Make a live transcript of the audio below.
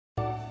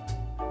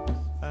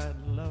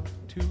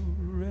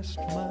rest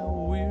my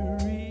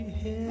weary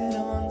head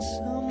on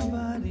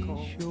somebody's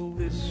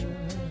shoulder. This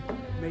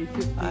May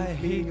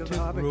 15th meeting of the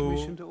Harbor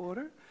Commission to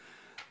order.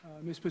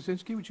 Ms.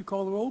 Brzezinski, would you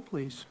call the roll,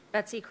 please?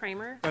 Betsy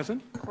Kramer.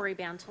 Present. Corey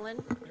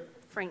Bantolin.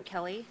 Frank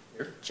Kelly.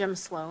 Here. Jim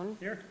Sloan.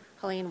 Here.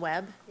 Helene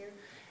Webb. Here.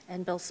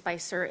 And Bill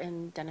Spicer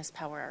and Dennis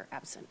Power are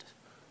absent.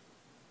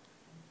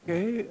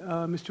 Okay,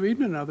 Mr.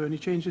 Eidman, are there any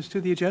changes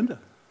to the agenda?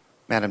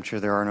 Madam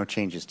Chair, there are no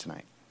changes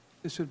tonight.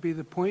 This would be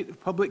the point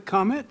of public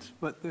comment,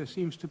 but there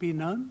seems to be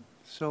none,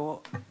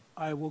 so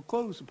I will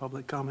close the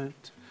public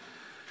comment.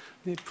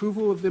 The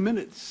approval of the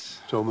minutes.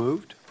 So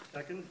moved.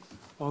 Second.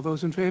 All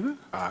those in favor?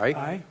 Aye.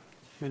 Aye.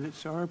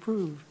 Minutes are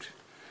approved.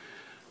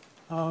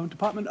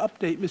 Department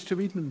update, Mr.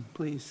 Eidman,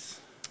 please.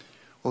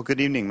 Well,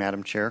 good evening,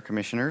 Madam Chair,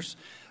 Commissioners.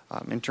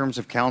 In terms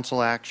of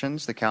council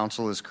actions, the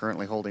council is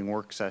currently holding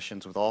work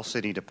sessions with all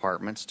city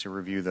departments to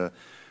review the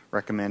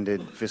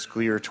recommended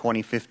fiscal year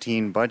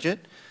 2015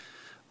 budget.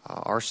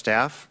 Our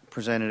staff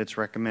presented its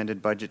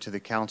recommended budget to the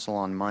council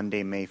on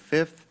Monday, May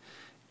 5th,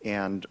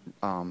 and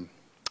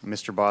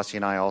Mr. Bossi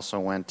and I also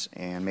went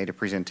and made a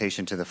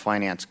presentation to the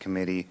Finance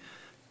Committee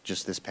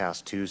just this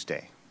past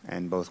Tuesday,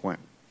 and both went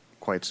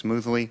quite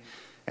smoothly,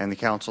 and the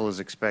council is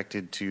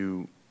expected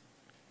to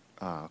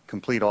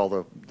complete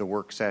all the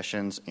work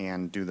sessions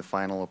and do the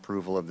final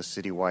approval of the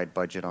citywide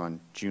budget on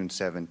June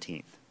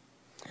 17th.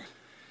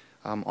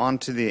 On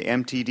to the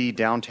MTD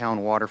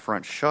Downtown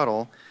Waterfront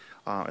Shuttle.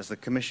 As the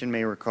Commission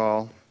may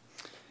recall,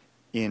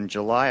 in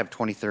July of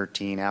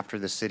 2013, after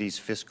the city's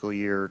fiscal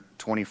year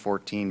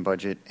 2014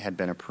 budget had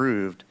been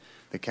approved,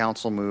 the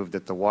Council moved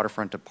that the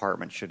Waterfront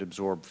Department should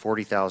absorb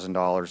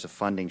 $40,000 of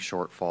funding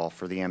shortfall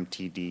for the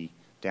MTD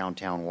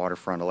Downtown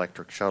Waterfront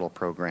Electric Shuttle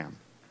Program.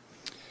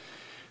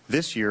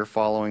 This year,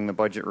 following the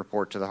budget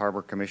report to the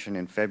Harbor Commission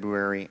in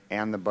February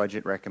and the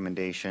budget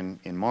recommendation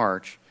in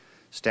March,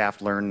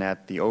 staff learned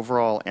that the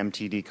overall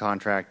MTD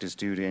contract is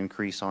due to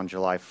increase on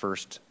July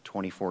 1st,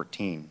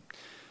 2014.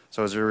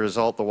 So as a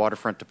result, the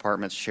Waterfront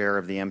Department's share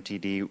of the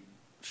MTD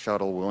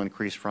shuttle will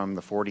increase from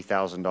the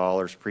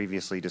 $40,000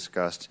 previously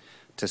discussed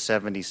to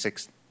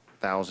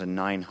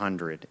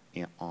 $76,900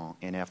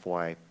 in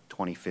FY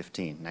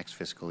 2015, next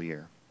fiscal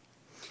year.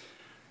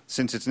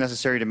 Since it's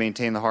necessary to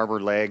maintain the harbor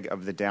leg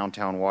of the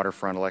downtown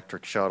waterfront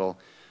electric shuttle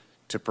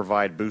to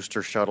provide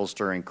booster shuttles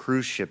during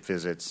cruise ship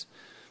visits,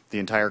 the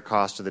entire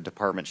cost of the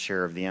department's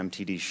share of the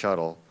MTD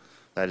shuttle,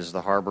 that is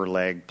the harbor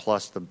leg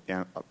plus the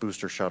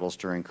booster shuttles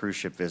during cruise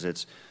ship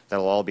visits, that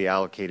will all be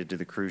allocated to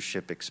the cruise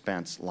ship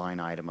expense line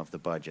item of the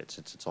budget,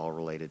 since it's all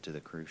related to the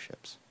cruise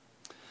ships.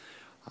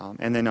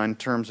 And then in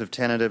terms of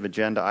tentative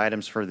agenda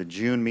items for the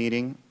June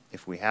meeting,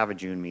 if we have a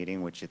June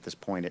meeting, which at this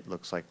point it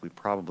looks like we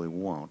probably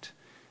won't,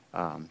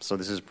 so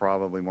this is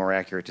probably more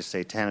accurate to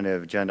say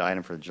tentative agenda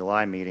item for the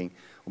July meeting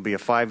will be a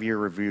 5-year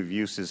review of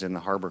uses in the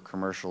harbor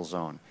commercial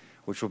zone,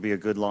 which will be a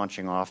good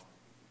launching off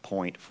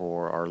point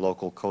for our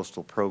local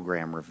coastal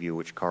program review,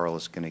 which Carl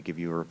is going to give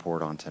you a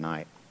report on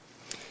tonight.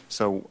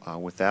 So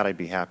with that, I'd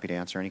be happy to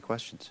answer any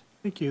questions.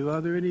 Thank you. Are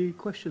there any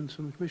questions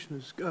from the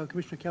commissioners?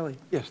 Commissioner Kelly.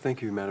 Yes,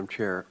 thank you, Madam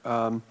Chair.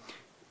 Mr.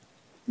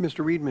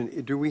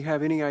 Eidman, do we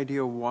have any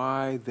idea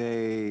why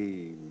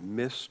they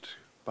missed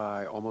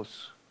by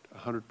almost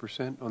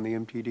 100% on the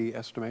MTD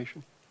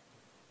estimation?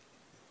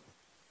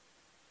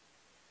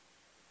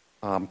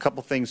 A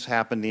couple things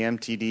happened. The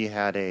MTD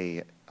had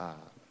a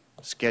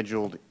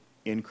scheduled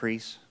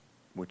increase,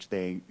 which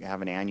they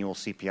have an annual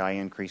CPI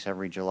increase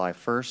every July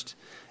 1st.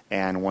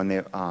 And when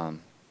the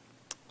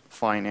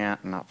when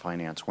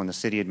the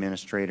city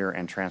administrator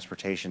and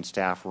transportation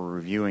staff were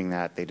reviewing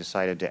that, they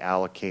decided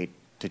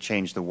to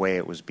change the way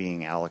it was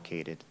being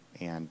allocated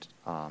and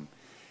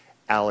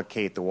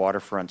allocate the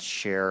waterfront's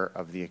share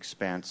of the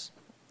expense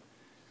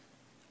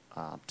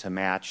to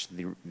match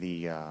the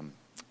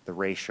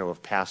ratio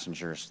of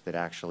passengers that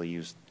actually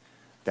use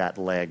that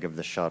leg of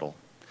the shuttle.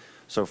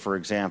 So, for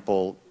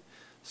example,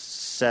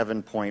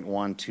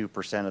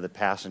 7.12% of the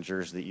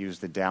passengers that use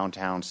the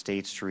downtown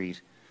State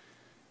Street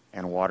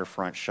and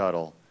waterfront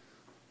shuttle,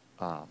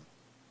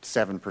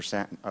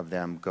 7% of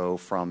them go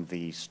from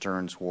the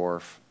Stearns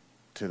Wharf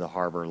to the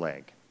harbor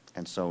leg.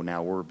 And so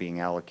now we're being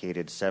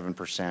allocated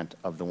 7%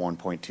 of the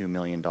 $1.2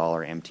 million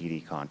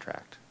MTD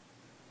contract.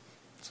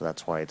 So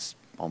that's why it's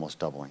almost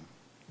doubling.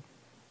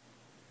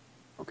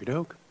 Okie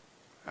doke.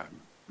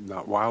 I'm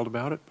not wild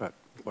about it, but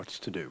what's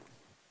to do?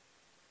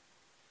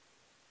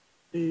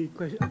 Any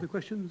other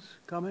questions,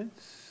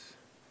 comments?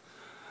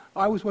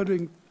 I was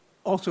wondering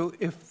also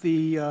if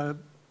the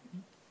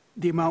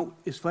amount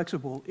is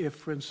flexible. If,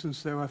 for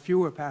instance, there are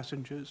fewer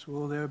passengers,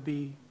 will there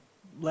be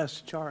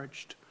less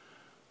charged?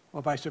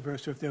 Or vice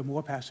versa, if there are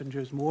more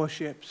passengers, more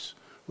ships,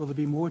 will there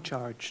be more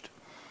charged?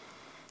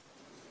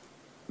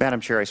 Madam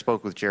Chair, I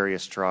spoke with Jerry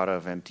Estrada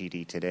of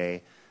MTD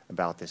today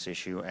about this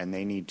issue, and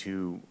they need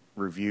to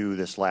review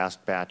this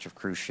last batch of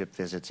cruise ship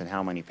visits and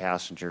how many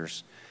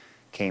passengers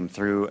came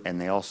through, and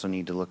they also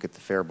need to look at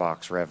the fare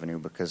box revenue,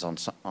 because on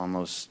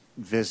those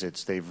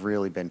visits they've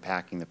really been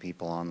packing the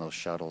people on those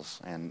shuttles,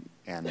 and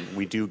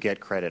we do get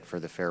credit for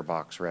the fare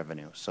box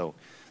revenue, so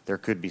there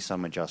could be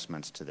some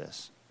adjustments to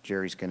this.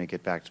 Jerry's going to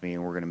get back to me,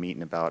 and we're going to meet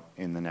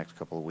in the next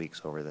couple of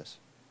weeks over this.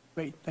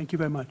 Great, thank you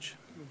very much.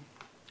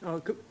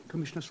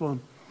 Commissioner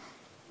Sloan.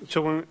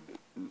 So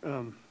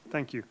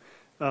thank you.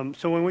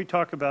 So when we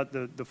talk about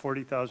the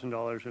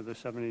 $40,000 or the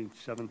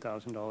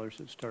 $77,000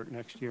 that start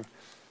next year,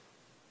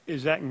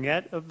 is that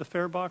net of the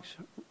fare box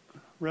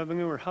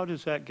revenue, or how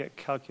does that get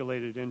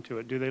calculated into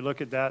it? Do they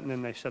look at that and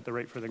then they set the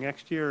rate for the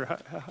next year? Or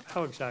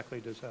how exactly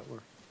does that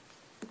work?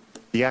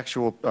 The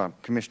actual,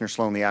 Commissioner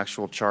Sloan, the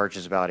actual charge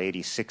is about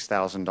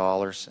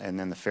 $86,000, and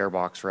then the fare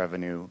box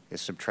revenue is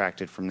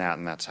subtracted from that,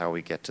 and that's how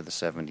we get to the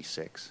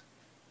 76.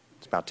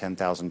 It's about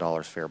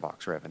 $10,000 fare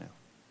box revenue.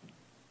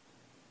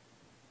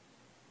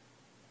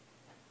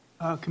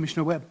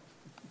 Commissioner Webb.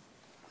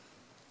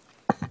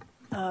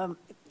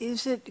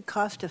 Is it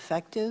cost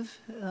effective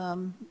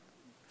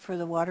for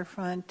the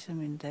waterfront? I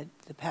mean, that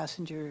the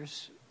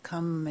passengers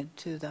come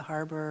to the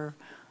harbor?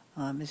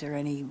 Is there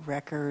any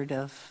record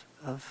of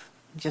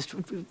just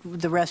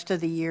the rest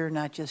of the year,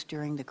 not just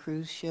during the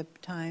cruise ship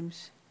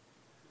times?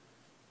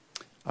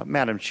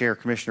 Madam Chair,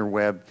 Commissioner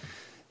Webb,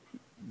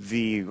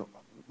 the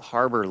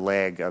harbor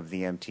leg of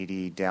the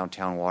MTD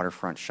downtown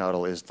waterfront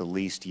shuttle is the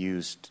least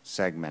used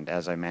segment.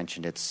 As I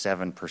mentioned, it's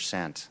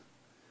 7%.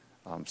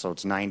 So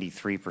it's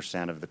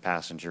 93% of the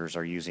passengers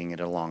are using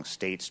it along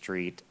State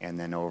Street and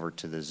then over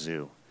to the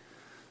zoo.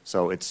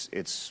 So it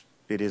is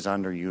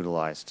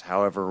underutilized.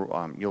 However,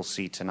 you'll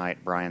see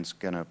tonight Brian's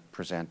going to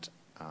present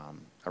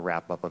a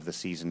wrap-up of the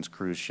season's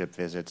cruise ship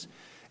visits.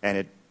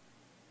 And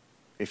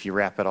if you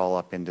wrap it all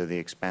up into the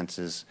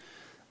expenses,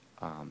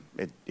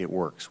 it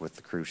works with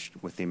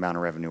the amount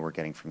of revenue we're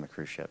getting from the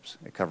cruise ships.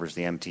 It covers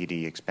the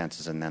MTD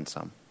expenses and then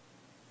some.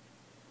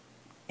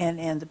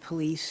 And the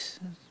police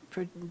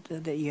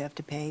that you have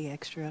to pay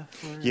extra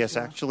for? Yes,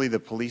 well? actually, the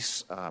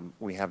police,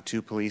 we have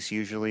 2 police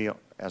usually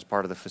as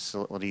part of the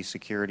facility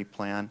security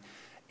plan,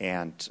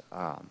 and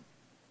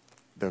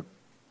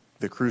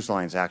the cruise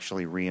lines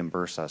actually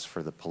reimburse us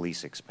for the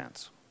police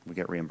expense. We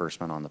get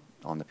reimbursement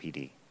on the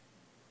PD.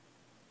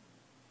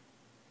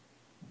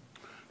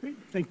 Great,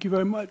 thank you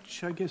very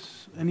much. I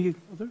guess any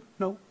other?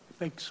 No,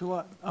 thanks a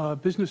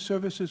lot. Business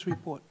Services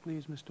Report,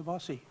 please, Mr.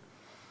 Vossi.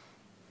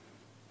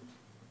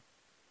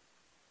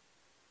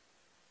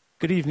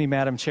 Good evening,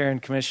 Madam Chair and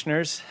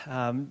Commissioners.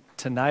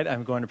 Tonight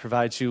I'm going to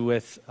provide you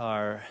with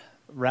our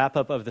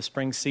wrap-up of the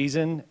spring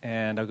season,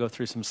 and I'll go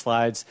through some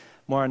slides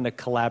more on the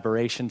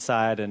collaboration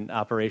side and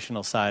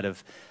operational side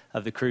of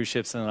the cruise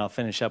ships, and then I'll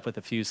finish up with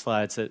a few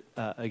slides that,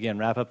 again,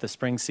 wrap up the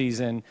spring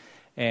season,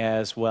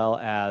 as well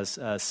as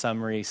a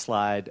summary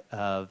slide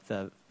of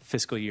the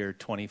fiscal year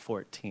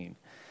 2014.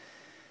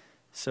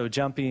 So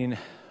jumping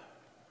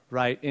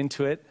right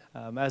into it,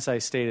 as I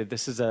stated,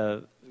 this is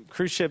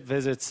cruise ship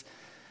visits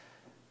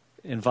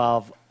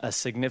involve a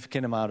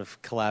significant amount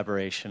of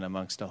collaboration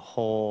amongst a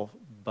whole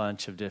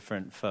bunch of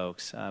different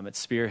folks.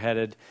 It's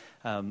spearheaded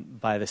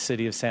by the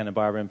city of Santa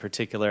Barbara in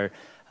particular,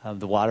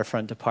 the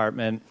waterfront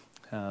department,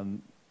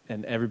 and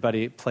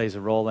everybody plays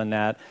a role in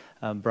that.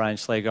 Brian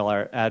Schlegel,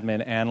 our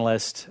admin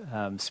analyst,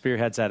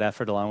 spearheads that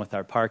effort along with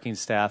our parking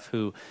staff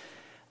who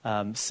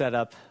set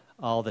up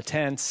all the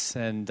tents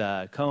and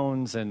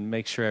cones and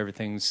make sure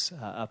everything's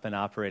up and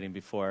operating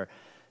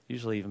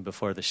usually even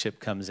before the ship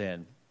comes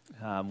in.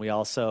 We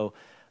also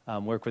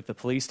work with the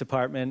police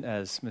department,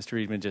 as Mr.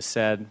 Reedman just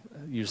said.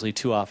 Usually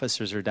 2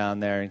 officers are down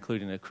there,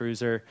 including a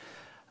cruiser.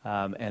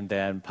 And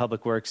then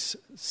Public Works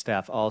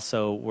staff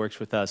also works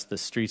with us, the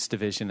Streets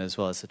Division, as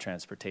well as the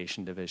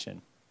Transportation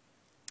Division.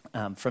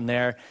 From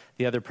there,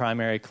 the other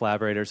primary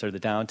collaborators are the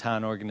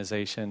Downtown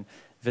Organization,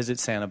 Visit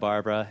Santa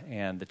Barbara,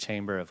 and the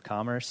Chamber of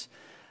Commerce.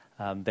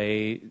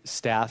 They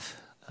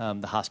staff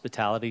the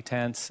hospitality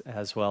tents,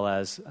 as well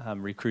as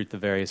recruit the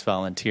various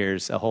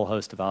volunteers, a whole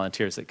host of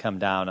volunteers that come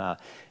down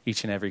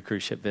each and every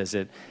cruise ship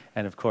visit.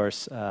 And of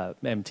course,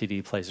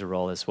 MTD plays a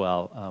role as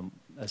well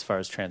as far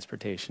as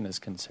transportation is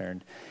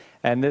concerned.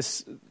 And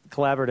this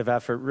collaborative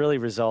effort really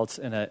results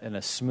in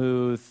a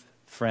smooth,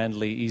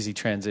 friendly, easy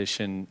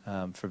transition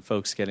for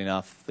folks getting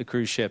off the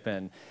cruise ship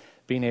and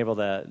being able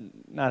to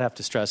not have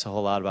to stress a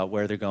whole lot about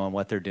where they're going,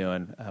 what they're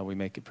doing. We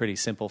make it pretty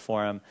simple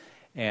for them.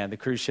 And the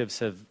cruise ships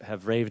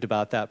have raved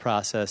about that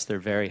process. They're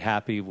very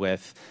happy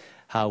with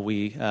how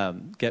we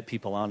get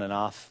people on and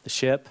off the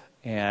ship.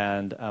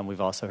 And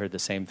we've also heard the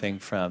same thing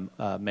from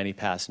many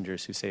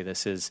passengers who say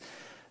this is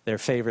their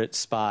favorite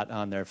spot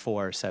on their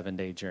 4 or 7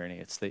 day journey.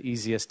 It's the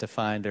easiest to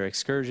find their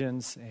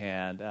excursions,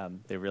 and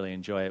they really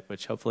enjoy it,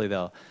 which hopefully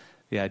the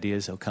idea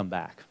is they'll come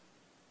back.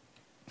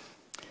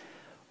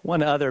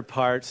 One other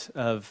part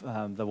of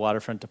the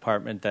waterfront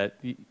department that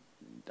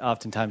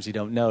oftentimes you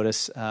don't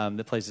notice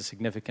that plays a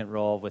significant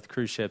role with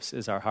cruise ships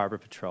is our harbor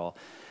patrol.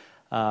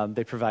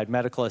 They provide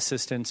medical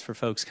assistance for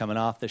folks coming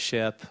off the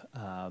ship.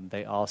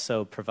 They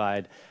also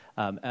provide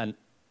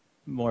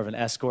more of an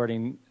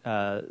escorting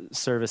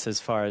service as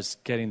far as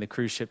getting the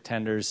cruise ship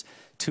tenders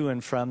to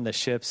and from the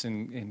ships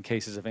in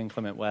cases of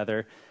inclement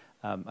weather.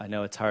 I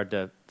know it's hard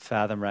to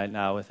fathom right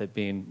now with it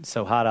being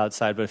so hot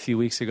outside, but a few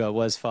weeks ago it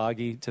was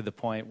foggy to the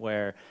point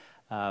where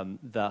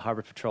the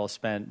Harbor Patrol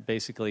spent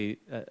basically,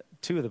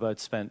 two of the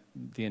boats spent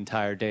the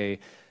entire day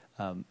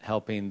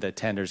helping the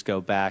tenders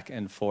go back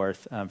and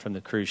forth from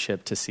the cruise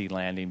ship to sea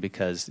landing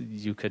because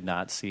you could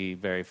not see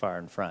very far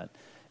in front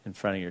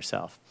of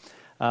yourself.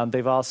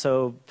 They've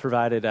also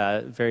provided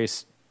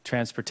various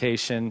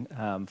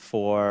transportation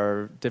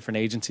for different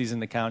agencies in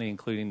the county,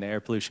 including the Air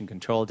Pollution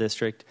Control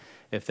District,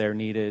 if they're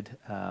needed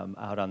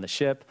out on the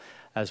ship,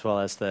 as well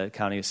as the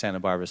County of Santa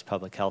Barbara's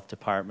Public Health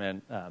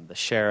Department, the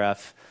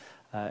sheriff,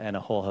 and a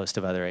whole host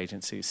of other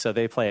agencies. So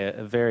they play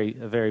a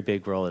very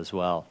big role as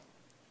well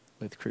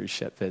with cruise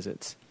ship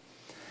visits.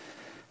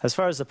 As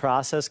far as the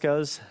process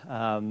goes,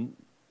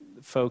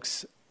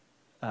 folks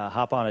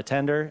hop on a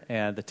tender,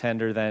 and the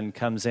tender then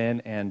comes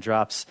in and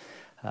drops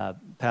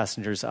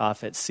passengers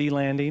off at sea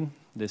landing.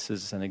 This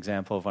is an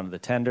example of one of the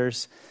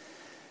tenders.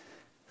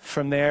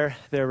 From there,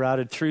 they're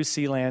routed through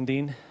sea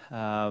landing,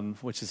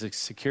 which is a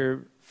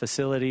secure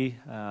facility,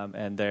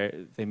 and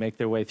they make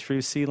their way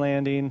through sea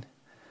landing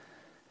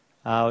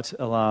out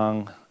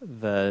along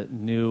the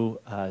new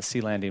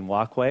sea landing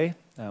walkway,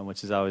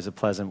 which is always a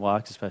pleasant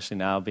walk, especially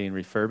now being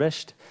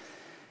refurbished.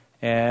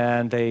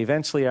 And they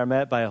eventually are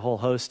met by a whole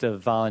host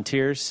of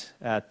volunteers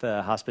at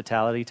the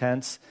hospitality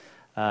tents.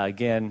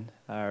 Again,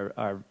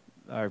 our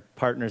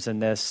partners in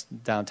this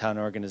downtown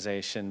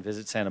organization,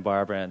 Visit Santa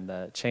Barbara and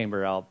the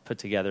Chamber, all put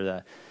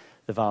together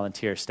the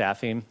volunteer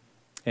staffing.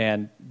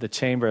 And the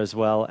Chamber, as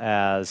well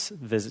as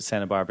Visit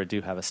Santa Barbara,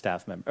 do have a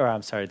staff member,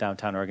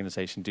 downtown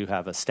organization do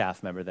have a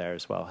staff member there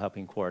as well,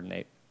 helping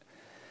coordinate.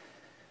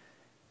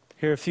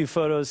 Here are a few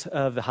photos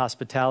of the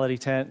hospitality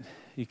tent.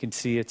 You can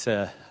see it's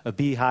a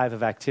beehive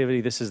of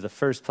activity. This is the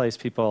first place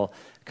people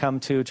come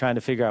to, trying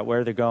to figure out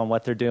where they're going,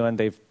 what they're doing.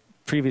 They've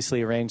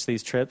previously arranged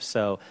these trips,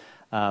 so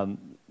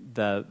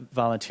the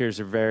volunteers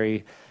are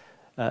very,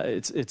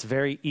 it's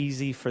very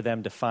easy for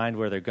them to find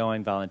where they're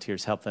going.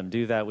 Volunteers help them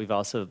do that. We've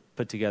also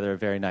put together a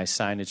very nice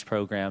signage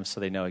program so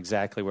they know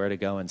exactly where to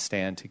go and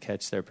stand to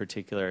catch their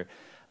particular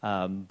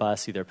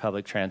bus, either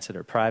public transit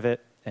or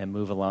private, and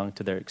move along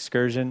to their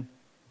excursion.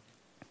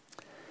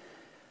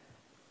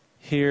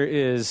 Here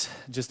is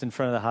just in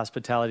front of the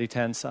hospitality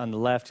tents on the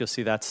left. You'll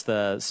see that's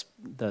the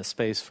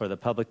space for the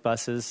public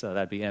buses. So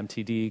that'd be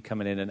MTD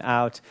coming in and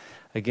out.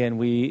 Again,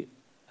 we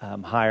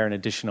hire an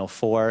additional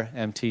 4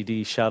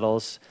 MTD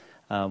shuttles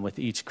with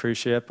each cruise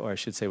ship, or I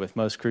should say with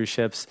most cruise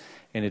ships,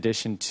 in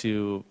addition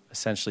to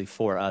essentially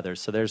 4 others.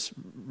 So there's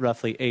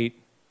roughly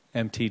 8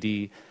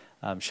 MTD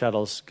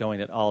shuttles going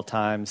at all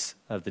times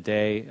of the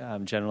day,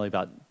 generally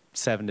about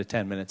 7 to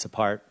 10 minutes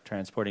apart,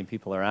 transporting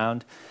people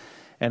around.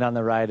 And on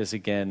the right is,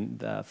 again,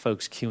 the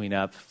folks queuing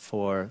up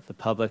for the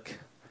public,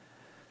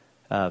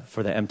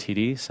 for the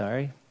MTD,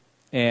 sorry.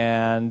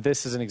 And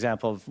this is an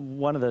example of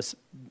one of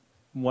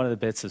the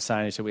bits of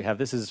signage that we have.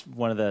 This is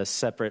one of the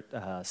separate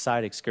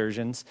side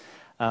excursions.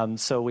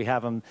 So we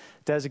have them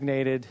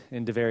designated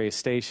into various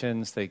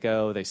stations. They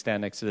go, they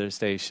stand next to their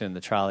station,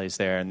 the trolley's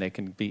there, and they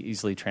can be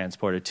easily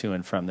transported to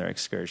and from their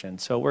excursion.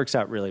 So it works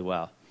out really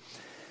well.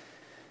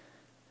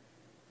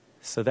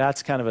 So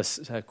that's kind of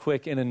a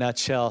quick, in a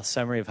nutshell,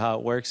 summary of how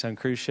it works on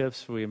cruise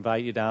ships. We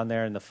invite you down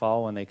there in the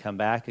fall when they come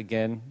back.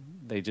 Again,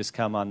 they just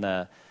come on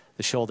the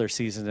shoulder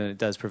season, and it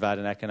does provide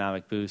an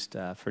economic boost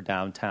for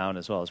downtown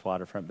as well as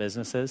waterfront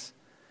businesses.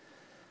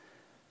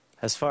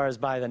 As far as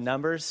by the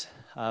numbers,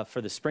 for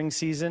the spring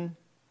season,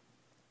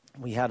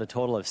 we had a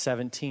total of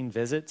 17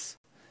 visits.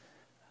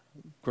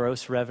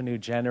 Gross revenue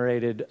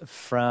generated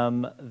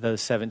from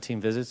those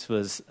 17 visits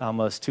was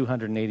almost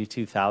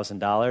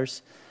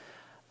 $282,000.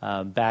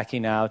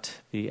 Backing out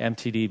the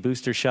MTD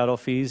booster shuttle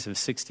fees of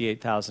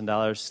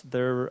 $68,000,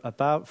 they're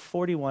about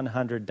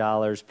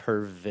 $4,100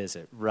 per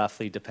visit,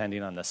 roughly,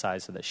 depending on the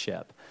size of the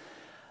ship.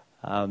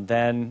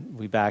 Then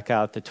we back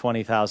out the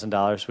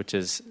 $20,000, which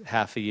is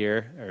half a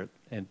year, or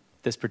in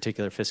this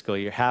particular fiscal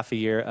year, half a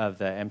year of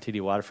the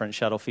MTD waterfront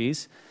shuttle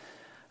fees.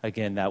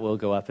 Again, that will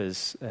go up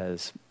as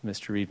Mr.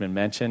 Reedman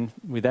mentioned.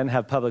 We then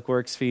have public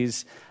works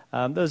fees.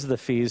 Those are the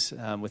fees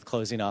with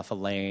closing off a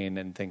lane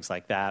and things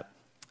like that.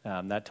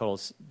 That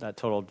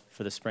totaled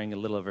for the spring a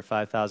little over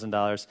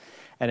 $5,000,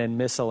 and then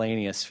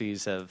miscellaneous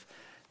fees of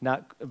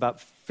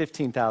about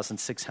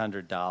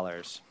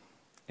 $15,600.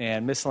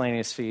 And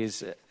miscellaneous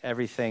fees,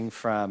 everything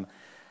from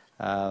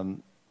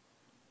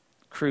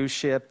cruise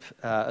ship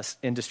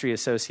industry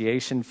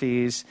association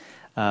fees,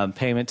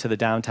 payment to the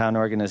downtown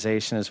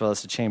organization, as well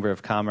as the Chamber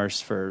of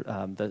Commerce for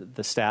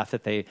the staff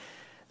that the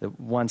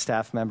one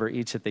staff member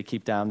each that they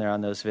keep down there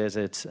on those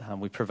visits.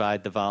 We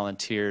provide the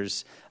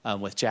volunteers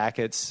with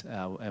jackets,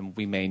 and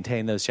we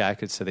maintain those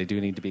jackets, so they do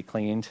need to be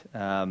cleaned.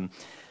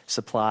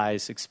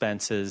 Supplies,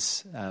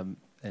 expenses,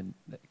 and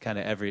kind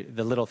of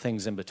the little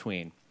things in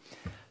between.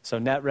 So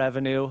net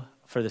revenue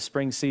for the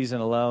spring season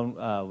alone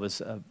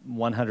was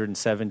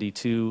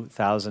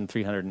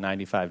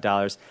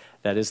 $172,395.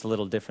 That is a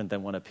little different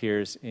than what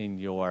appears in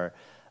your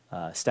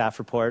staff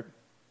report.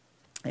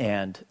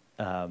 And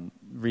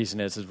reason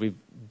is we've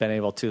been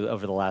able to,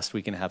 over the last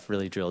week and a half,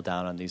 really drill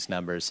down on these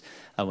numbers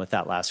with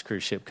that last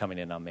cruise ship coming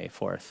in on May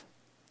 4th.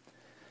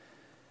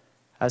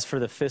 As for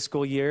the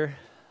fiscal year,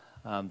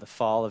 the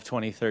fall of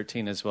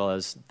 2013 as well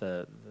as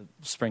the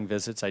spring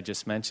visits I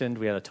just mentioned,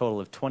 we had a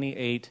total of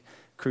 28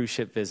 cruise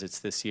ship visits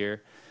this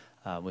year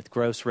with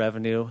gross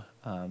revenue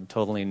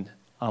totaling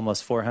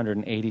almost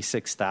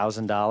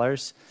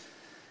 $486,000.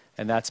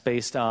 And that's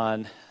based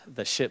on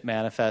the ship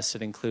manifest.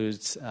 It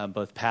includes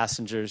both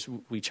passengers.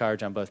 We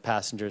charge on both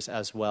passengers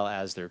as well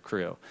as their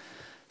crew.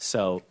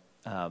 So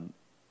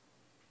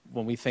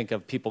when we think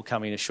of people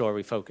coming ashore,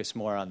 we focus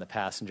more on the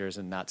passengers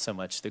and not so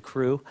much the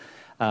crew.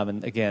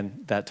 And again,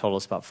 that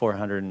totals about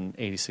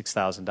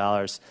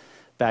 $486,000.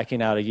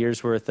 Backing out a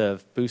year's worth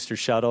of booster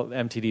shuttle,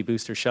 MTD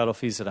booster shuttle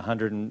fees at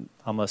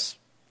almost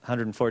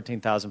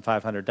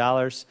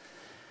 $114,500.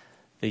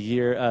 The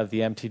year of the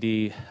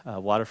MTD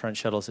waterfront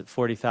shuttles at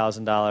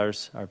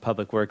 $40,000. Our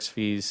public works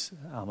fees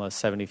almost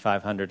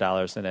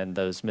 $7,500, and then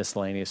those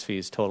miscellaneous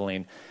fees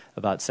totaling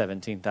about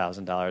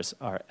 $17,000.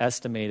 Our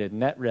estimated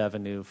net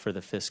revenue for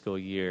the fiscal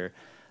year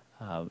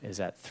is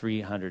at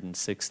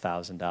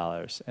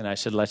 $306,000. And I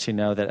should let you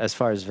know that as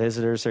far as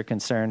visitors are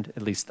concerned,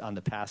 at least on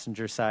the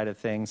passenger side of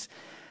things,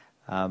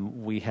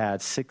 we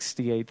had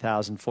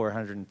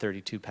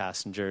 68,432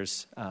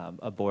 passengers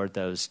aboard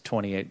those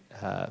 28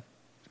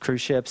 cruise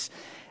ships,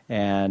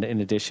 and in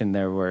addition,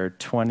 there were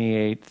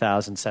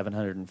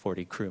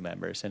 28,740 crew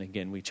members. And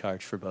again, we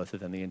charge for both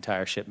of them the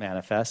entire ship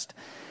manifest.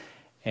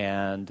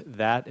 And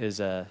that is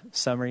a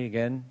summary,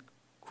 again,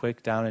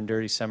 quick down and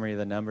dirty summary of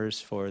the numbers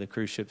for the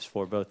cruise ships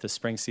for both the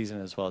spring season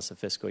as well as the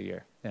fiscal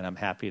year. And I'm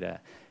happy to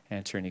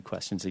answer any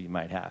questions that you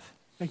might have.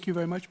 Thank you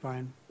very much,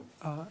 Brian.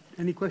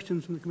 Any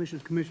questions from the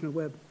commissioners? Commissioner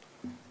Webb.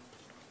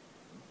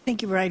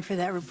 Thank you, Brian, for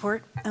that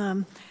report.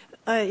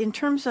 In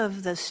terms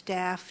of the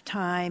staff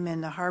time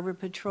and the harbor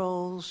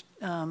patrols,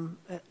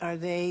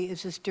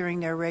 is this during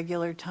their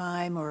regular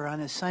time or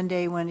on a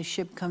Sunday when a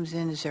ship comes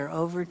in? Is there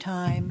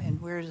overtime,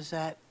 and where does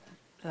that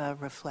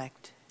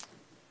reflect?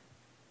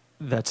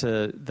 That's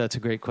a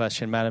great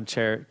question, Madam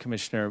Chair,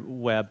 Commissioner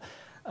Webb.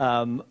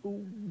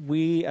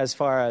 We, as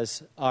far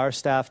as our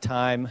staff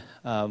time,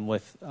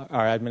 with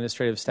our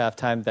administrative staff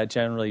time, that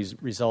generally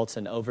results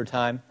in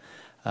overtime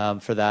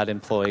for that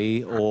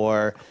employee,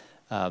 or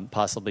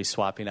possibly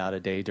swapping out a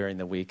day during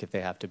the week if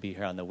they have to be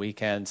here on the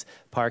weekends.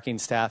 Parking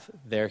staff,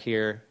 they're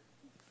here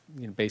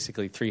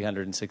basically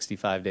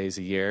 365 days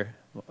a year,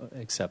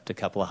 except a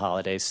couple of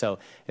holidays. So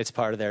it's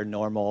part of their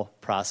normal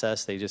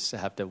process. They just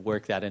have to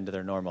work that into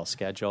their normal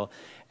schedule.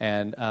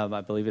 And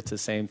I believe it's the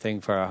same thing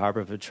for our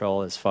Harbor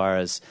Patrol as far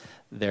as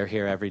they're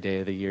here every day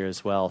of the year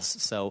as well.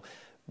 So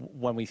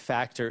when we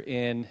factor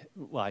in,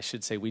 well, I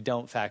should say we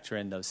don't factor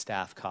in those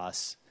staff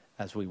costs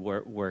as we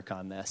work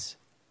on this.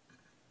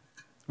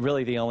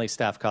 Really, the only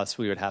staff costs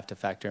we would have to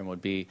factor in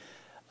would be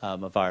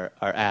of our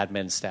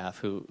admin staff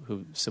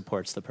who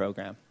supports the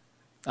program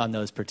on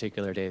those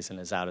particular days and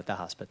is out at the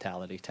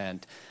hospitality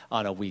tent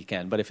on a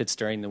weekend. But if it's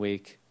during the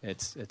week,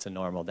 it's a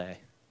normal day.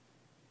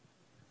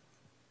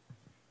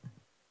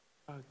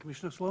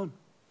 Commissioner Sloan.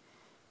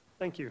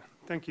 Thank you,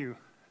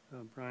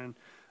 Brian.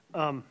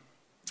 So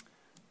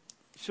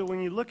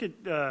when you look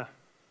at the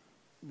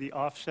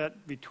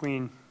offset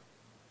between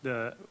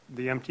the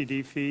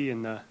MTD fee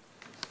and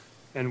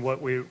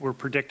what we're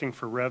predicting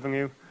for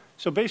revenue,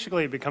 so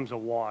basically it becomes a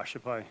wash.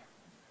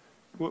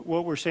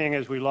 What we're saying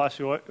is we lost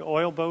the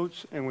oil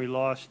boats and we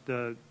lost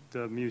the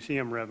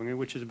museum revenue,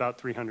 which is about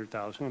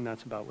 $300,000, and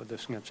that's about what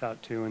this nets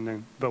out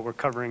to. But we're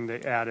covering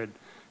the added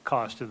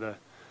cost of the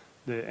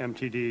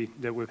MTD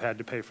that we've had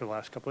to pay for the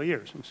last couple of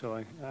years, and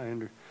so I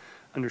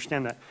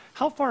understand that.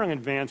 How far in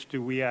advance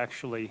do we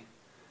actually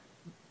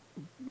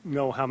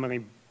know how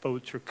many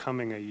boats are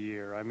coming a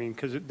year? I mean,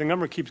 because the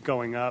number keeps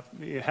going up.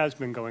 It has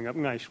been going up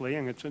nicely,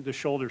 and it's the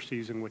shoulder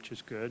season, which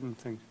is good and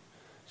things.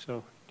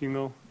 So, do you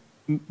know?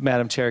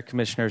 Madam Chair,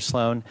 Commissioner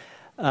Sloan,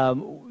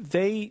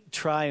 they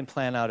try and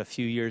plan out a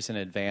few years in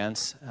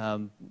advance,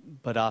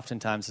 but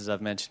oftentimes, as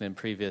I've mentioned in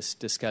previous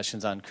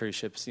discussions on cruise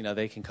ships,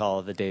 they can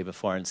call the day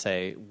before and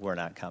say, we're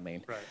not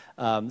coming.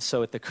 Right.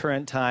 So at the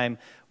current time,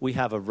 we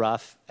have a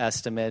rough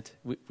estimate.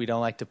 We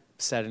don't like to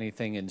set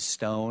anything in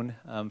stone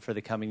for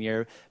the coming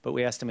year, but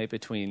we estimate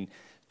between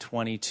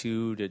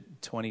 22 to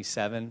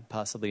 27,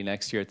 possibly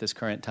next year at this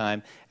current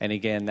time. And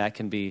again,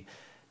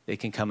 they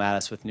can come at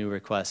us with new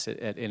requests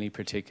at any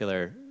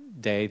particular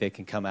day. They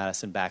can come at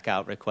us and back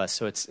out requests.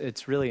 So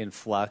it's really in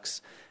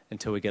flux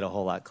until we get a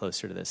whole lot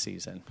closer to this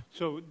season.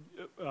 So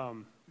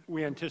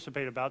we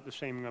anticipate about the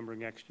same number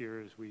next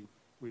year as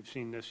we've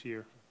seen this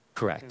year.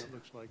 Correct. And it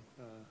looks like,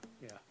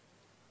 yeah.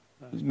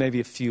 Maybe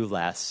a few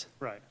less.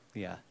 Right.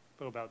 Yeah.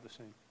 But about the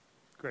same.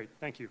 Great.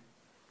 Thank you.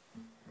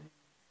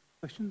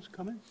 Questions,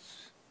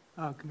 comments?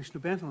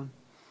 Commissioner Bantlin.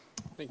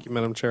 Thank you,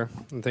 Madam Chair,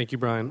 and thank you,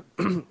 Brian.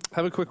 I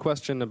have a quick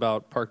question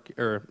about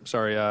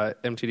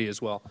MTD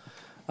as well.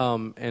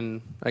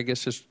 And I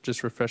guess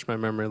just refresh my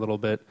memory a little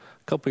bit.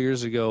 A couple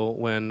years ago,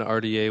 when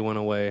RDA went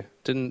away,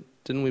 didn't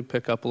we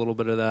pick up a little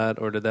bit of that,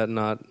 or did that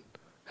not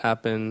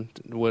happen?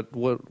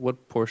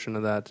 What portion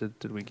of that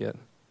did we get?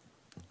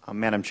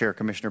 Madam Chair,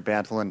 Commissioner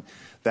Bantlin,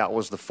 that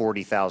was the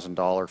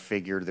 $40,000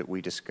 figure that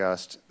we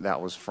discussed.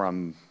 That was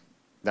from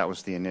That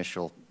was the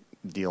initial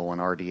deal when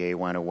RDA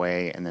went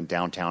away, and then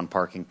downtown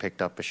parking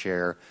picked up a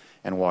share,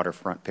 and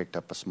waterfront picked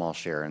up a small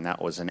share. And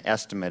that was an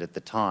estimate at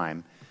the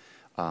time,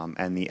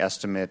 and the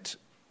estimate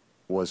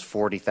was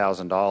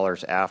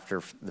 $40,000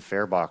 after the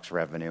fare box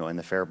revenue, and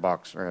the fare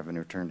box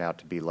revenue turned out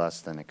to be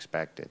less than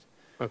expected.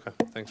 Okay,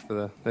 thanks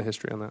for the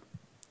history on that.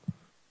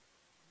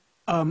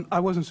 I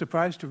wasn't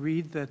surprised to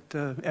read that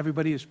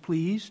everybody is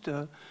pleased.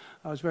 I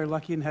was very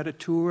lucky and had a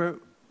tour,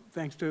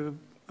 thanks to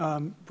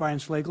Brian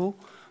Slagle,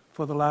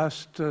 for the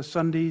last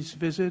Sunday's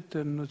visit,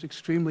 and was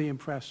extremely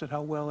impressed at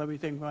how well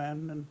everything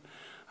ran and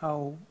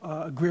how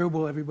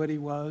agreeable everybody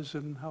was,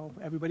 and how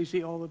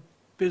all the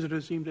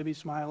visitors seemed to be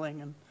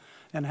smiling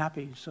and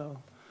happy.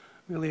 So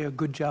really a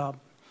good job.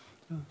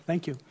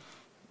 Thank you.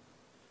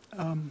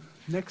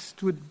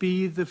 Next would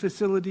be the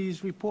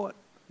facilities report.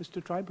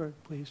 Mr. Treiberg,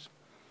 please.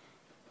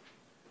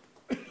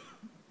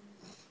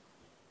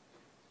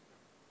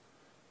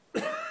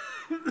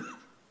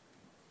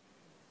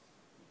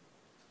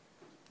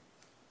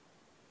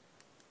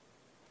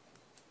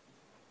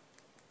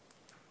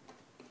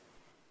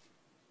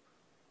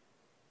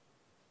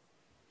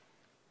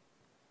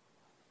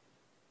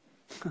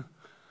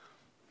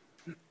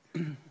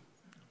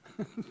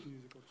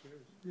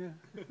 Yeah.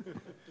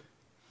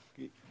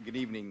 Good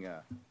evening,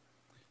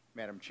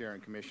 Madam Chair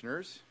and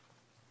Commissioners.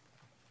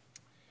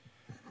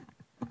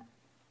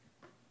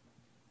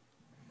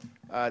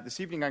 This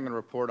evening I'm going to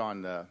report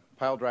on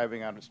pile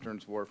driving out at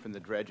Stearns Wharf and the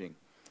dredging.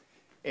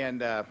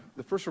 And the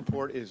first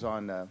report is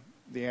on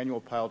the annual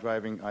pile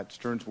driving at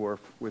Stearns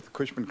Wharf, with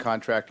Cushman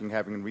Contracting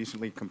having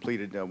recently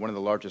completed one of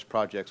the largest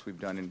projects we've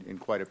done in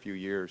quite a few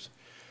years.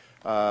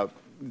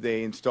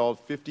 They installed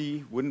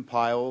 50 wooden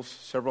piles,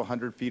 several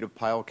hundred feet of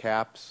pile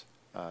caps,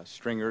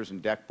 stringers,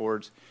 and deck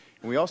boards.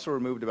 And we also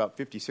removed about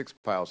 56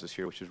 piles this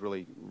year, which is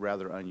really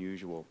rather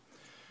unusual.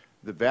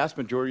 The vast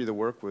majority of the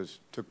work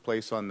took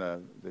place on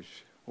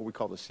what we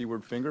call the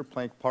Seaward Finger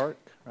Plank Park,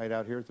 right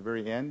out here at the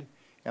very end,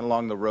 and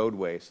along the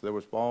roadway. So there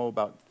was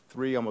about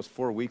 3, almost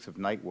 4 weeks of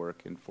night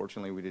work, and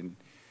fortunately we didn't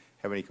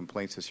have any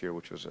complaints this year,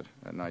 which was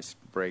a nice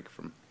break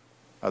from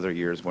other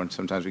years when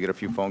sometimes we get a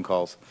few phone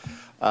calls.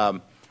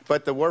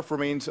 But the wharf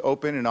remains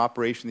open and in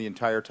operation the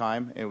entire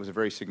time, and it was a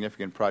very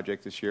significant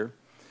project this year.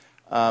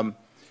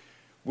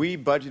 We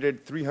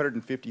budgeted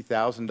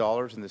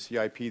 $350,000 in the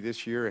CIP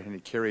this year, and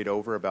it carried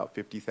over about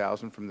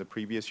 $50,000 from the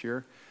previous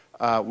year.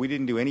 We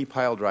didn't do any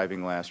pile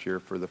driving last year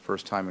for the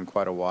first time in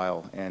quite a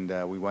while, and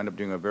we wound up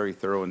doing a very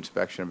thorough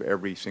inspection of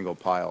every single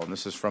pile. And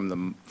this is from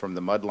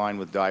the mud line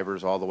with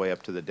divers all the way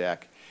up to the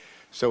deck.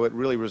 So it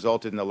really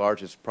resulted in the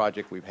largest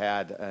project we've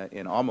had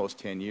in almost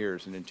 10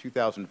 years. And in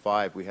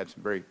 2005, we had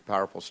some very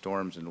powerful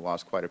storms and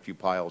lost quite a few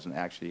piles, and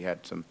actually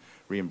had some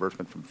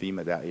reimbursement from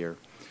FEMA that year.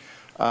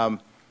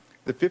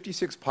 The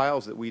 56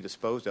 piles that we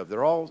disposed of,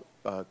 they're all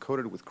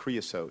coated with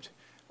creosote,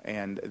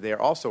 and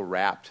they're also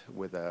wrapped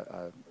with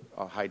a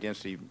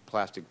high-density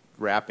plastic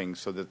wrapping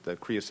so that the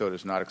creosote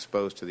is not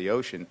exposed to the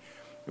ocean.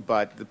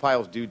 But the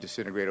piles do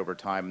disintegrate over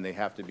time, and they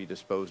have to be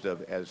disposed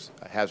of as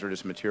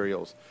hazardous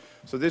materials.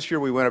 So this year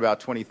we went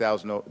about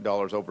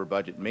 $20,000 over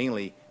budget,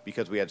 mainly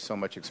because we had so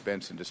much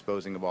expense in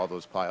disposing of all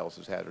those piles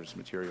as hazardous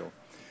material.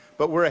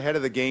 But we're ahead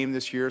of the game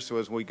this year, so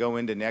as we go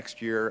into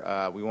next year,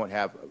 we won't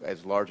have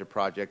as large a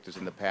project as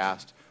in the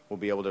past. We'll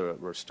be able to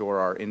restore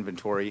our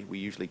inventory. We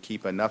usually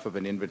keep enough of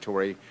an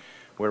inventory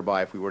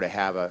whereby if we were to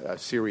have a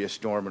serious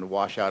storm and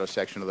wash out a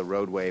section of the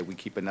roadway, we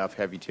keep enough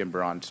heavy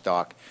timber on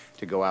stock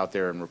to go out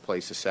there and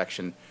replace a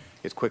section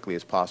as quickly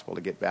as possible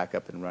to get back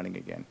up and running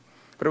again.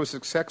 But it was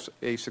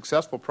a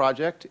successful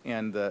project,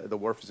 and the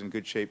wharf is in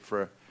good shape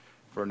for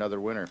another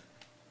winter.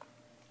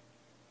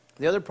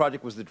 The other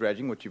project was the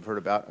dredging, which you've heard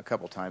about a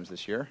couple times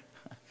this year.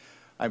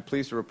 I'm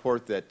pleased to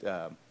report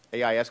that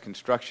AIS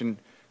Construction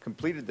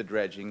completed the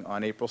dredging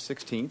on April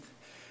 16th.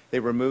 They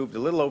removed a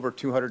little over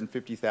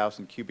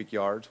 250,000 cubic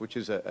yards, which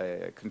is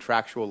a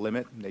contractual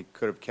limit. They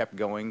could have kept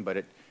going,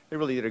 but they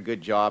really did a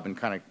good job and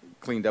kind of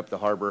cleaned up the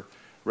harbor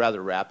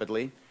rather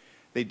rapidly.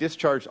 They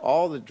discharged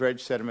all the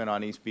dredge sediment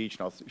on East Beach,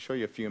 and I'll show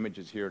you a few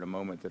images here in a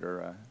moment that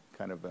are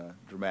kind of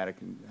dramatic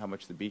in how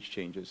much the beach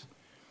changes.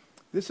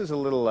 This is a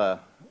little,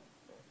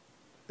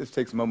 this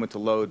takes a moment to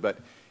load, but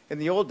in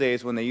the old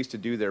days when they used to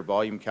do their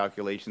volume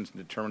calculations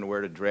and determine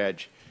where to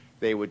dredge,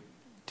 they would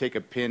take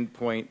a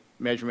pinpoint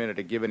measurement at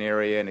a given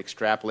area and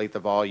extrapolate the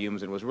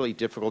volumes, and it was really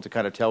difficult to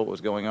kind of tell what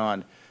was going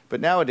on. But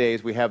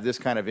nowadays we have this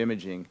kind of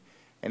imaging,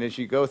 and as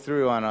you go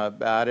through on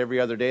about every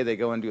other day they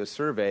go and do a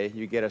survey,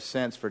 you get a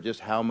sense for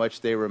just how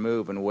much they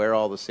remove and where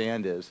all the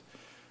sand is.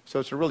 So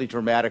it's a really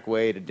dramatic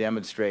way to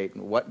demonstrate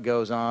what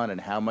goes on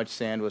and how much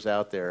sand was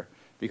out there,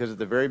 because at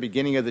the very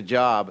beginning of the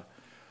job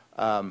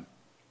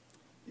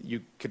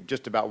you could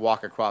just about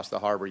walk across the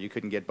harbor. You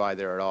couldn't get by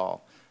there at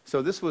all.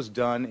 So this was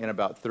done in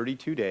about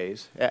 32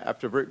 days.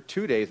 After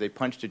 2 days, they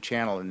punched a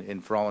channel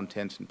and for all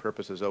intents and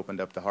purposes, opened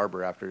up the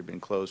harbor after it had been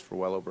closed for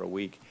well over a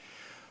week.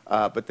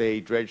 But they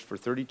dredged for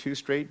 32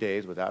 straight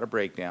days without a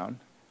breakdown,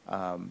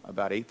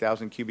 about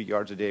 8,000 cubic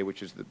yards a day,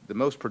 which is the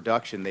most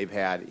production they've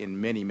had in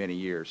many, many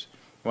years.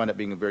 Wound up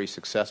being very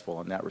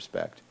successful in that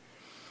respect.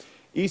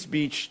 East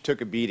Beach took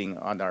a beating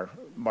on our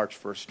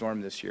March 1st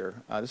storm this year.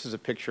 This is a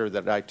picture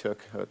that I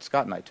took,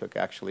 Scott and I took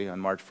actually, on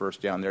March 1st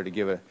down there to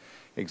give an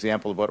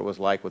example of what it was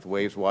like with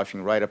waves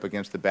washing right up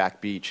against the back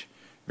beach.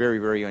 Very,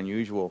 very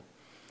unusual.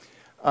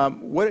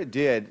 What it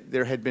did,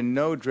 there had been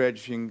no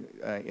dredging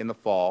in the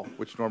fall,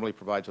 which normally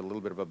provides a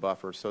little bit of a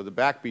buffer, so the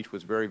back beach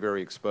was very,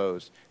 very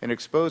exposed, and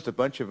exposed a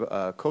bunch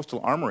of coastal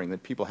armoring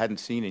that people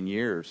hadn't seen in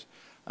years.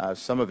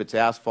 Some of it's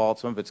asphalt,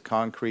 some of it's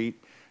concrete.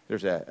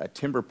 There's a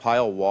timber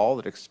pile wall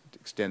that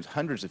extends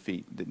hundreds of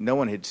feet that no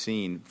one had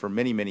seen for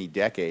many, many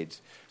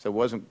decades. So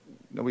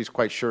nobody's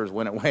quite sure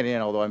when it went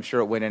in, although I'm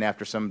sure it went in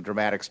after some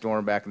dramatic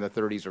storm back in the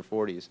 30s or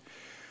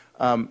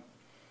 40s.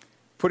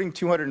 Putting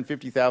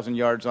 250,000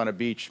 yards on a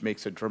beach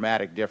makes a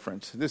dramatic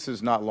difference. This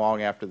is not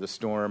long after the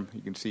storm. You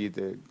can see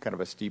the kind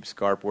of a steep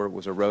scarp where it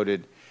was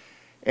eroded.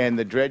 And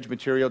the dredge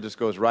material just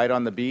goes right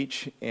on the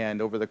beach,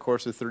 and over the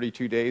course of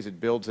 32 days, it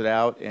builds it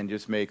out and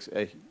just makes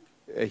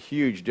a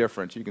huge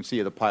difference. You can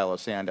see the pile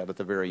of sand out at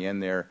the very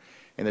end there.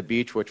 And the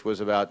beach, which was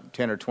about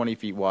 10 or 20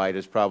 feet wide,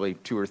 is probably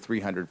 200 or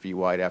 300 feet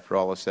wide after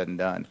all is said and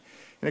done.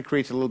 And it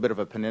creates a little bit of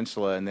a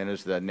peninsula, and then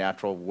as the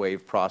natural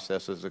wave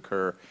processes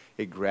occur,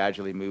 it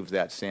gradually moves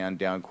that sand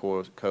down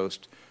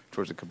coast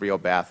towards the Cabrillo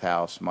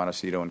Bathhouse,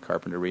 Montecito, and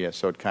Carpinteria,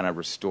 so it kind of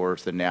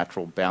restores the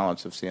natural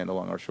balance of sand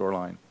along our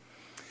shoreline.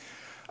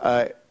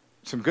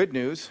 Some good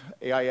news,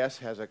 AIS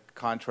has a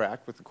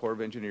contract with the Corps of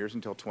Engineers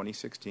until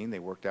 2016. They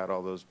worked out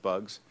all those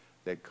bugs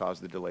that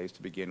caused the delays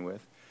to begin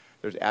with.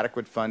 There's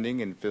adequate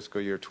funding in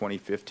fiscal year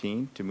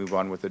 2015 to move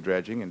on with the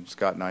dredging, and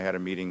Scott and I had a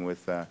meeting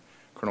with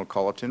Colonel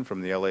Culleton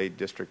from the LA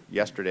district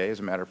yesterday, as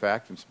a matter of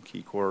fact, and some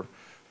key Corps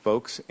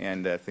folks,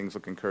 and things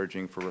look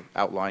encouraging for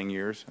outlying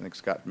years. I think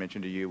Scott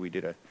mentioned to you we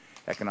did an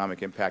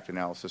economic impact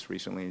analysis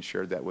recently and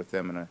shared that with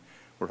them, and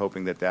we're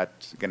hoping that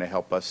that's going to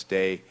help us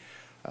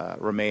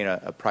remain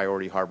a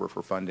priority harbor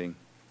for funding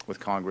with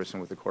Congress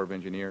and with the Corps of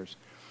Engineers.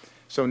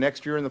 So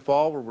next year in the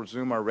fall, we'll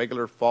resume our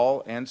regular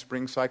fall and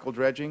spring cycle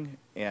dredging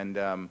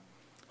and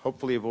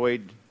hopefully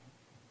avoid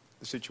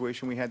the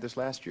situation we had this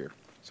last year.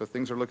 So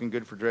things are looking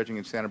good for dredging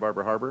in Santa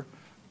Barbara Harbor.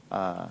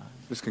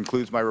 This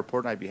concludes my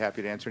report, and I'd be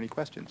happy to answer any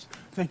questions.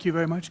 Thank you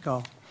very much,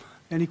 Carl.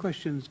 Any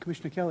questions?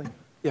 Commissioner Kelly?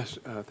 Yes,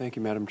 thank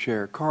you, Madam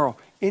Chair. Carl,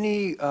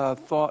 any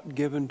thought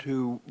given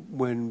to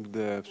when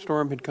the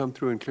storm had come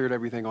through and cleared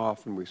everything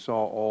off and we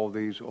saw all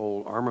these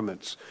old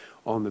armaments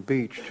on the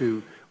beach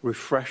to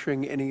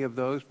refreshing any of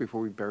those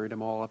before we buried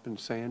them all up in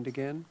sand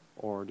again,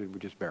 or did we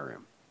just bury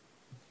them?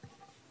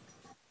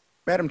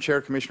 Madam Chair,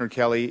 Commissioner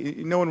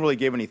Kelly, no one really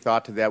gave any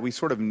thought to that. We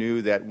sort of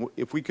knew that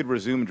if we could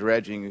resume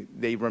dredging,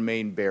 they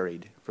remain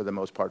buried for the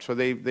most part. So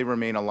they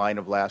remain a line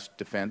of last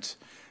defense.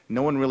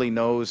 No one really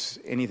knows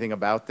anything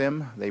about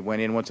them. They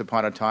went in once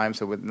upon a time,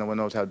 so no one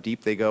knows how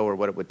deep they go or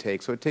what it would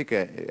take. So it would take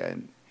a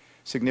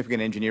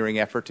significant engineering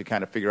effort to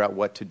kind of figure out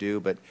what to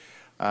do. But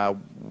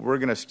we're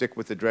going to stick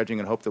with the dredging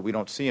and hope that we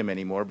don't see them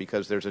anymore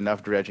because there's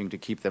enough dredging to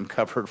keep them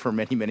covered for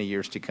many, many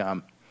years to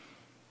come.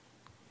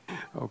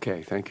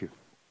 Okay, thank you.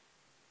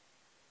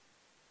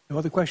 No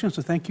other questions,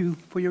 so thank you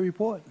for your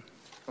report.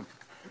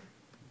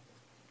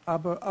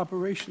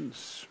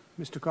 Operations,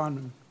 Mr.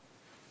 Conlon.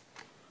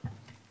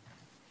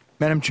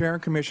 Madam Chair,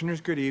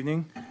 Commissioners, good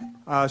evening.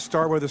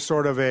 Start with a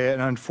sort of an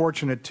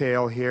unfortunate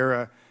tale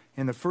here.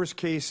 In the first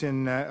case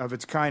of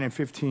its kind in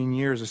 15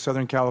 years, a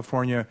Southern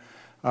California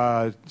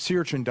sea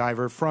urchin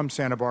diver from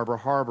Santa Barbara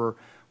Harbor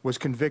was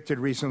convicted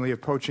recently of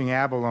poaching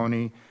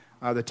abalone,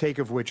 the take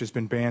of which has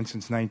been banned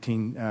since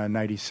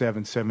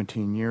 1997,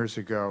 17 years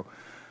ago.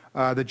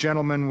 The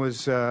gentleman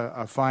was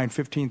fined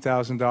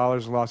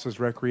 $15,000, lost his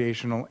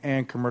recreational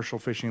and commercial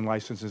fishing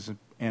licenses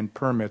and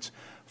permits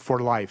for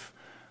life.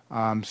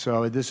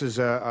 So this is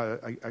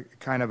a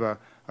kind of a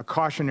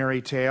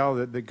cautionary tale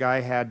that the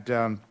guy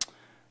had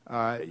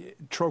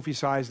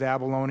trophy-sized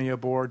abalone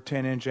aboard,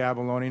 10-inch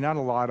abalone, not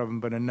a lot of them,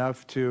 but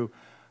enough to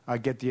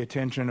get the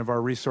attention of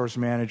our resource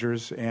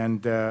managers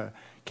and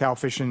Cal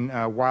Fish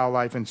and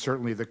Wildlife and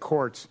certainly the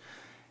courts.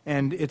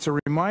 And it's a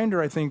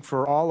reminder, I think,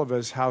 for all of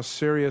us how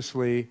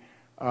seriously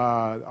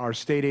our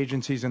state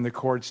agencies and the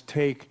courts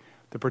take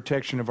the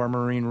protection of our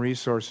marine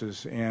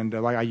resources. And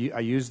I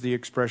use the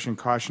expression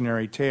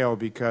cautionary tale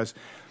because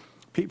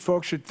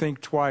folks should think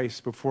twice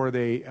before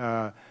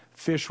they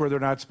fish where they're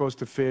not supposed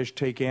to fish,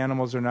 take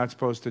animals they're not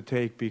supposed to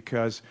take,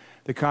 because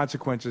the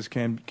consequences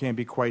can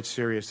be quite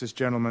serious. This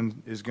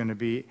gentleman is going to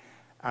be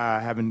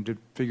having to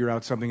figure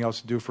out something else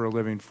to do for a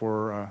living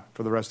for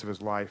the rest of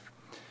his life.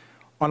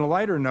 On a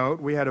lighter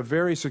note, we had a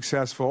very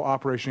successful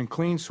Operation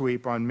Clean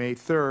Sweep on May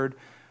 3rd.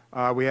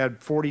 We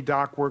had 40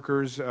 dock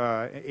workers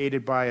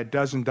aided by a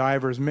dozen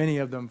divers, many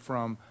of them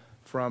from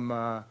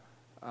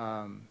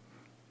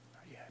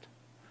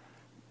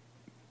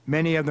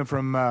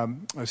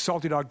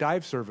Salty Dog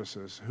Dive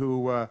Services,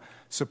 who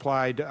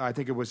supplied, I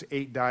think it was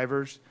 8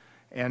 divers.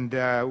 And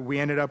we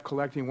ended up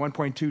collecting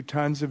 1.2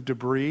 tons of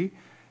debris.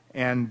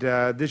 And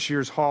this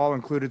year's haul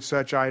included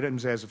such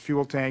items as a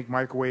fuel tank,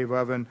 microwave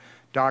oven,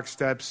 dock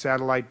steps,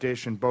 satellite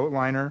dish, and boat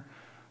liner.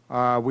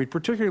 We'd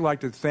particularly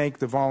like to thank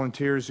the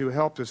volunteers who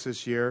helped us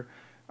this year.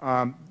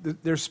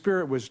 Their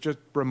spirit was just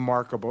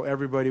remarkable.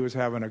 Everybody was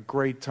having a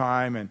great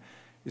time, and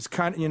it's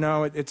kind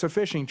of, it's a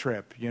fishing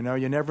trip. You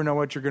never know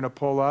what you're going to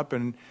pull up,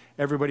 and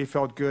everybody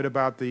felt good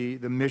about the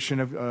mission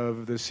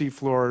of the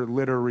seafloor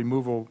litter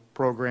removal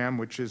program,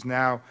 which is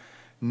now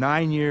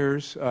 9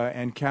 years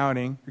and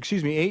counting.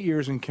 8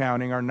 years and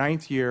counting. Our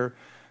 9th year.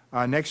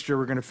 Next year,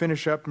 we're going to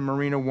finish up in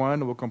Marina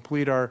One. We'll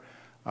complete our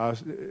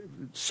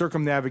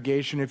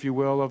circumnavigation, if you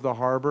will, of the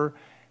harbor,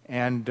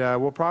 and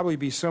we'll probably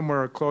be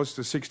somewhere close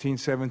to 16,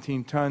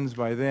 17 tons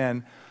by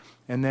then.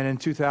 And then in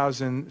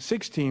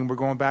 2016, we're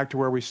going back to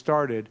where we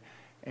started,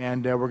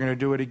 and we're going to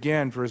do it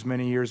again for as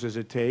many years as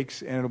it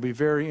takes, and it'll be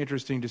very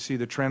interesting to see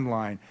the trend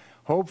line.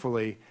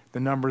 Hopefully,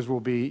 the numbers will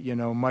be,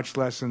 much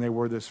less than they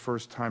were this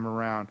first time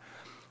around.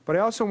 But I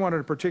also wanted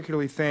to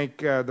particularly thank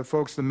the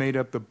folks that made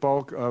up the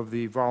bulk of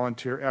the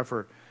volunteer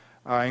effort,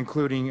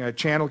 including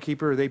Channel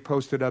Keeper. They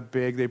posted up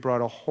big. They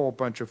brought a whole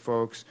bunch of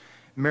folks.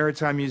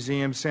 Maritime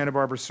Museum, Santa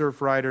Barbara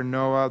Surf Rider,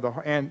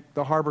 NOAA, and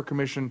the Harbor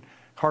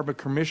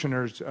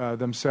Commissioners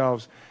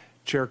themselves,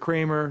 Chair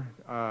Kramer,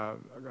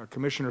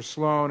 Commissioner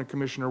Sloan, and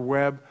Commissioner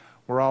Webb,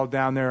 were all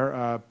down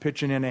there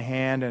pitching in a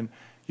hand, and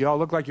you all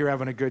look like you're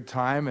having a good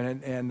time,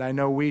 and I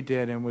know we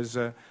did, and it was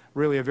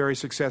really a very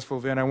successful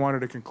event. I wanted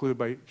to conclude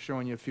by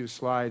showing you a few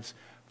slides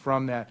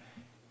from that.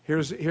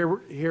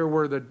 Here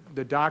were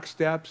the dock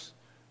steps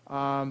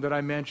that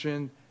I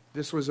mentioned.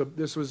 This was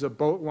a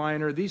boat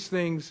liner. These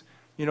things,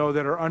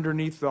 that are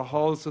underneath the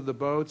hulls of the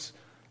boats,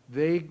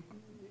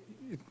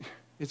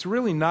 it's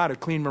really not a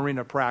clean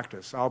marina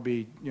practice. I'll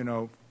be,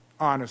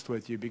 honest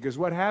with you, because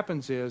what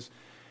happens is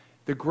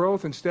the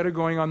growth, instead of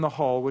going on the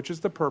hull, which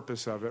is the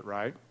purpose of it,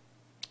 right,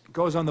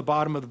 goes on the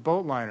bottom of the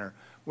boat liner,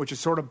 which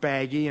is sort of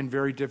baggy and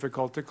very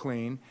difficult to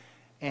clean.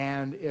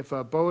 And if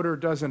a boater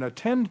doesn't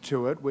attend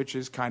to it, which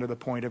is kind of the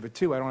point of it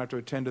too, I don't have to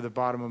attend to the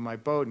bottom of my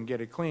boat and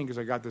get it clean because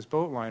I got this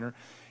boat liner,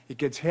 it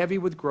gets heavy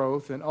with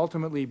growth and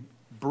ultimately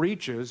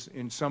breaches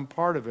in some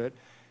part of it,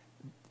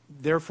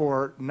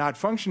 therefore not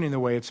functioning the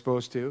way it's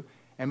supposed to,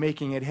 and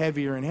making it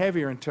heavier and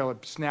heavier until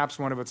it snaps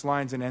one of its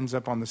lines and ends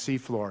up on the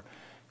seafloor,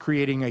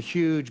 creating a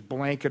huge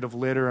blanket of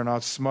litter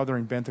and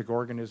smothering benthic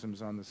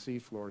organisms on the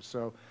seafloor.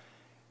 So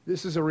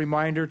this is a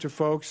reminder to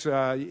folks.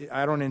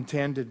 I don't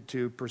intend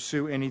to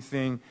pursue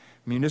anything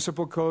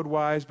municipal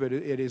code-wise, but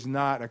it is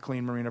not a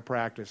clean marina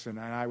practice, and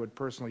I would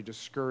personally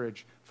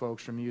discourage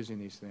folks from using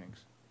these things.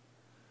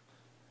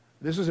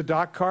 This is a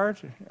dock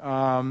cart.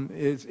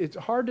 It's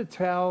hard to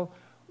tell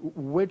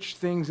which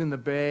things in the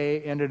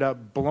bay ended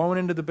up blown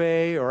into the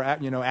bay or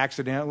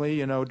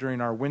accidentally,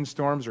 during our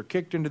windstorms, or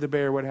kicked into the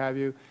bay or what have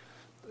you.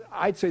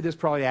 I'd say this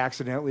probably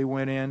accidentally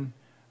went in.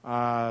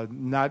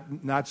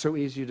 Not so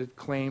easy to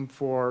claim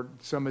for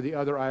some of the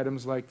other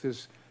items, like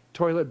this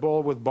toilet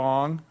bowl with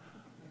bong.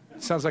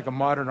 It sounds like a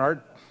modern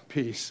art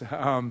piece.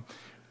 But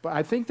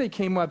I think they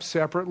came up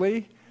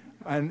separately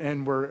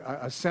and were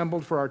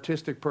assembled for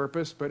artistic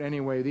purpose. But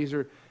anyway, these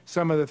are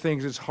some of the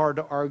things it's hard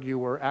to argue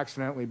were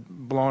accidentally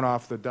blown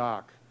off the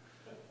dock.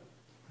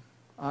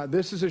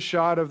 This is a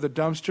shot of the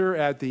dumpster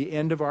at the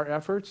end of our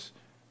efforts.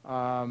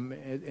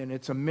 And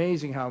it's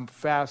amazing how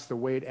fast the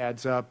weight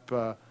adds up.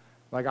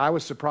 Like, I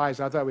was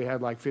surprised. I thought we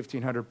had like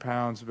 1,500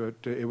 pounds, but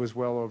it was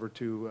well over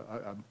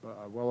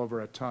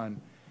a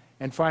ton.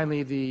 And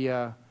finally,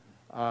 the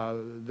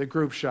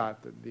group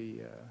shot.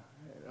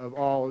 Of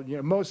all,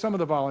 some of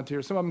the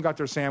volunteers, some of them got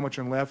their sandwich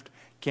and left.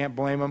 Can't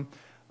blame them.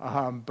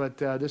 But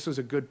this was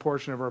a good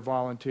portion of our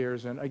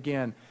volunteers. And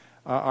again,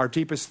 our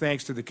deepest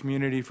thanks to the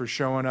community for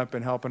showing up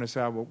and helping us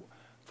out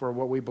for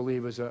what we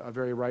believe is a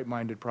very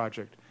right-minded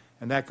project.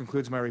 And that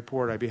concludes my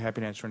report. I'd be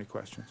happy to answer any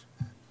questions.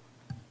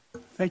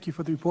 Thank you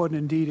for the report, and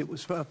indeed, it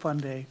was a fun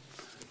day.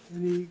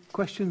 Any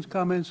questions,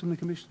 comments from the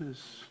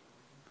commissioners?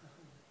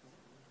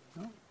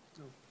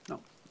 No.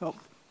 Oh,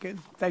 okay,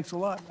 thanks a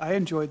lot. I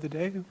enjoyed the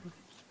day.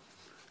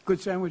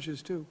 Good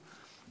sandwiches, too.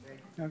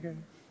 Okay.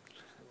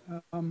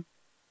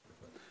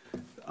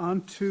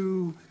 On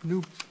to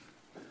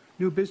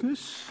new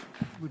business.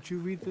 Would you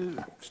read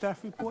the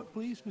staff report,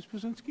 please, Ms.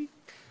 Brzezinski?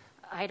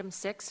 Item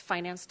 6,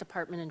 Finance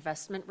Department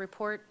Investment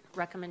Report.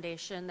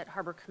 Recommendation that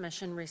Harbor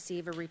Commission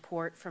receive a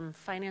report from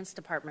Finance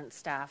Department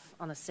staff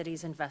on the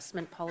city's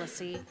investment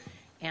policy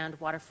and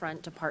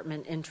Waterfront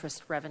Department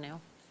interest revenue.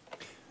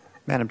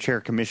 Madam Chair,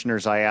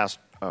 Commissioners, I asked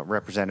a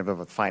representative of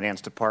the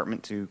Finance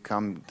Department to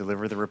come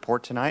deliver the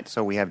report tonight.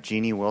 So we have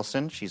Jeannie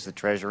Wilson. She's the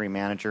Treasury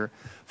Manager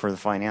for the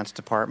Finance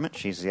Department.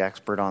 She's the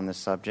expert on this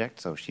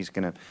subject, so she's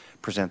going to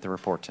present the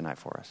report tonight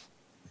for us.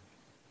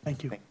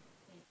 Thank you.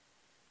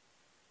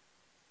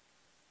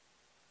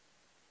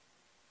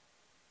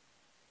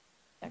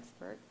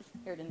 Expert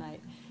here tonight.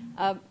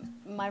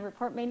 My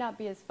report may not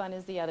be as fun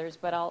as the others,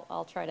 but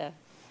I'll try to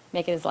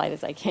make it as light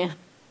as I can.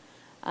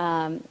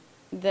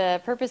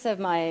 The purpose of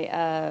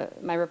my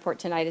report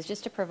tonight is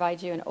just to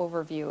provide you an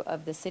overview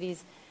of the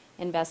city's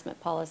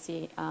investment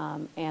policy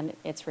and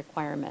its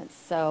requirements.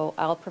 So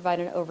I'll provide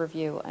an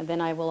overview, and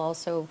then I will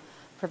also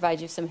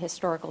provide you some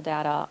historical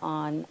data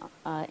on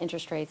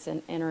interest rates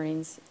and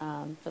earnings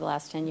for the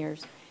last 10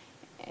 years.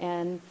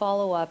 and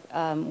follow up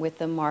with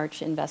the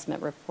March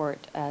investment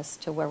report as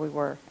to where we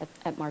were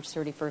at March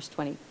 31st,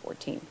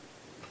 2014.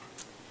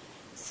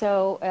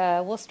 So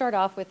we'll start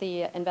off with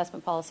the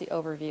investment policy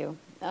overview.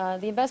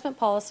 The investment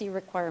policy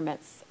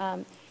requirements.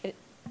 It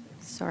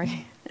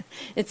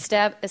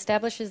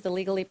establishes the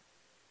legally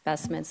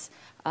investments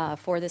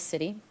for the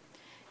city.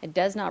 It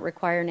does not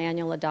require an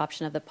annual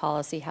adoption of the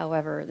policy.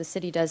 However, the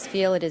city does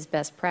feel it is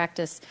best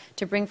practice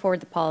to bring forward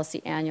the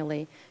policy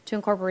annually to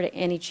incorporate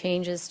any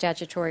changes,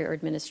 statutory or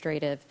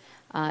administrative,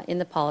 in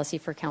the policy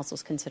for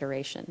council's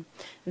consideration.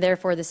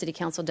 Therefore, the city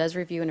council does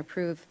review and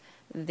approve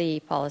the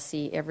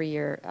policy every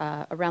year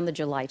around the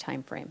July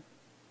timeframe.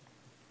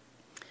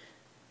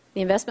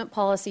 The investment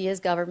policy is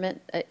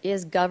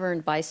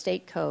governed by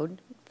State Code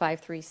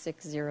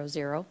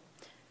 53600.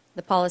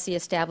 The policy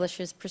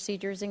establishes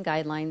procedures and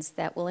guidelines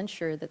that will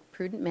ensure the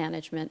prudent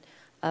management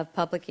of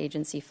public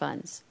agency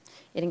funds.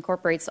 It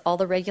incorporates all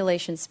the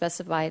regulations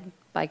specified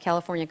by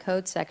California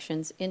Code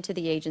sections into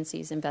the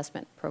agency's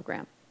investment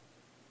program.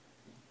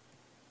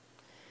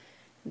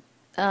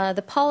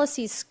 The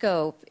policy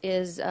scope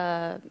is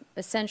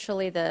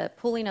essentially the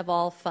pooling of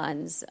all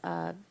funds.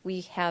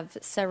 We have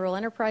several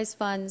enterprise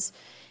funds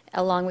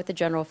along with the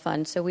general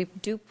fund, so we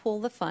do pool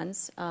the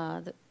funds.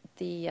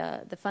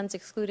 The funds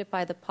excluded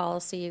by the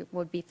policy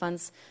would be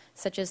funds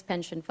such as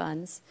pension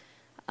funds,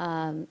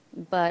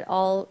 but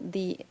all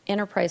the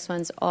enterprise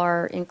funds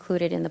are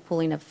included in the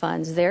pooling of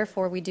funds.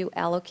 Therefore, we do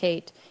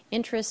allocate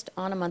interest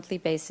on a monthly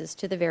basis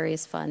to the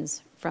various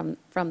funds from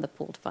the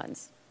pooled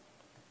funds.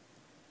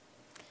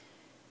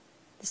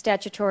 The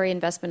statutory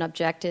investment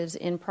objectives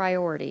in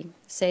priority: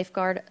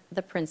 safeguard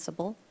the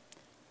principal,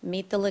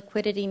 meet the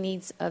liquidity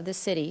needs of the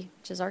city,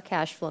 which is our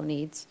cash flow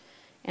needs,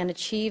 and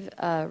achieve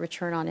a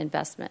return on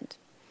investment.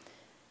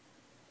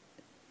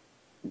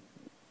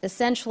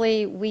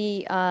 Essentially,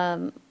 we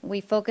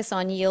focus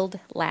on yield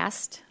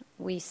last.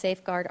 We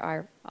safeguard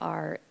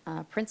our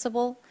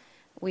principal.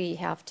 We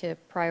have to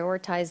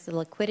prioritize the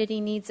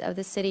liquidity needs of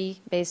the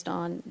city based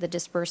on the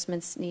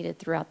disbursements needed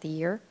throughout the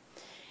year.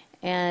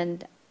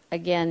 And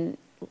again,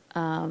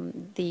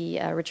 the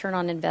return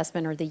on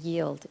investment, or the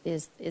yield,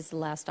 is the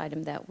last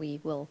item that we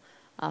will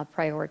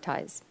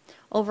prioritize.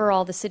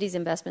 Overall, the city's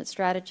investment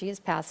strategy is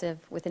passive,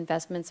 with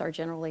investments are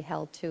generally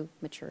held to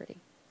maturity.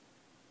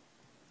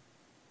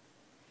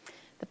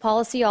 The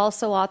policy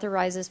also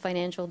authorizes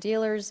financial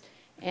dealers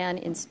and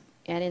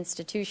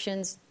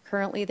institutions.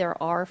 Currently,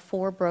 there are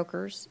 4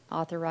 brokers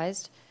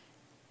authorized.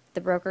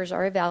 The brokers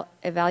are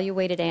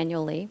evaluated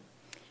annually,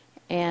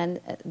 and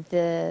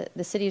the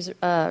city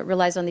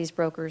relies on these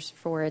brokers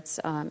for its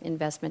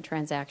investment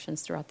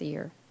transactions throughout the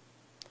year.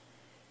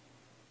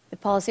 The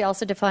policy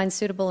also defines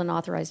suitable and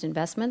authorized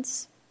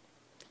investments.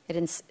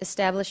 It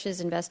establishes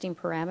investing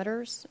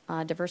parameters,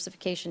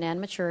 diversification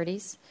and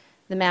maturities,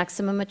 the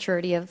maximum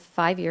maturity of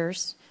 5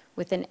 years,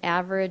 with an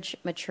average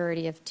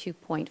maturity of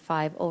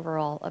 2.5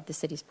 overall of the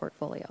city's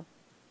portfolio.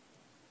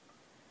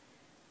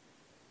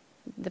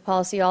 The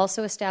policy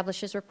also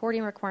establishes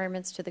reporting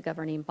requirements to the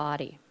governing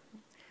body.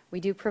 We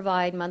do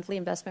provide monthly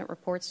investment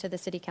reports to the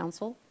City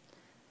Council,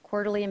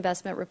 quarterly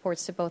investment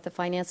reports to both the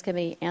Finance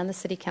Committee and the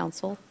City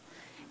Council,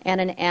 and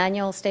an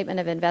annual statement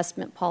of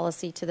investment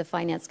policy to the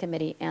Finance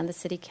Committee and the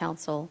City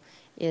Council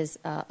is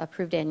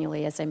approved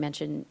annually, as I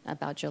mentioned,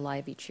 about July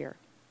of each year.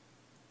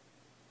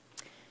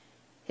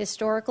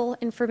 Historical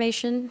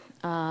information.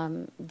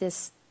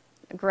 This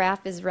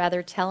graph is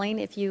rather telling.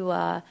 If you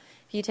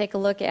take a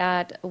look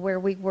at where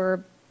we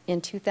were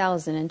in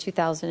 2000 and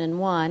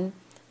 2001,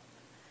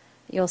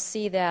 you'll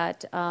see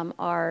that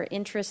our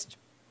interest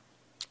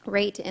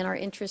rate and our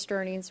interest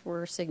earnings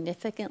were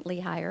significantly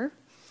higher,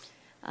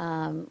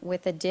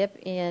 with a dip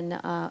in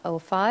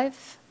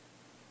 05,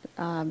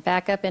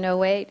 back up in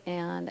 08,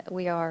 and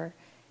we are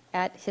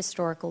at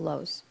historical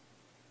lows.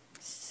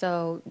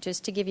 So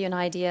just to give you an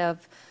idea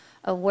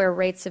of where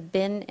rates have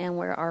been and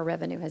where our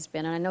revenue has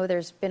been. And I know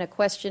there's been a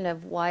question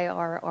of why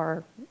are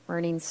our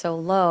earnings so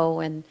low,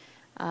 and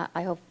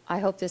I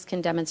hope this can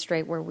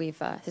demonstrate where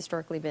we've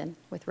historically been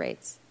with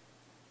rates.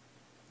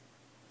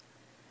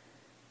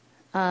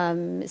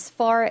 As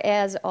far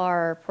as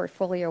our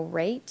portfolio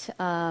rate,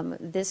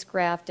 this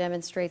graph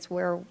demonstrates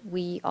where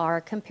we are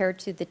compared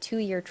to the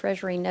 2-year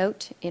Treasury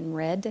note in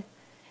red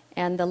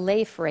and the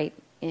LAIF rate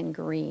in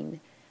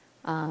green.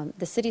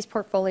 The city's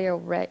portfolio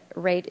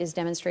rate is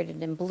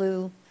demonstrated in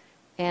blue,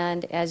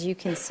 and as you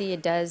can see,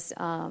 it does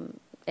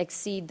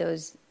exceed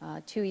those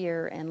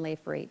 2-year and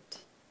LAIF rate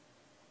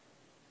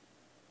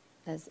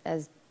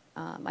as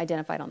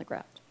identified on the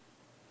graph.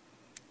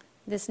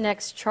 This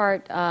next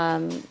chart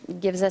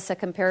gives us a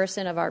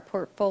comparison of our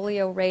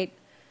portfolio rate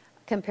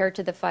compared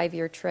to the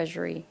 5-year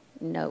Treasury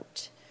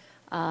note.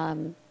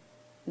 That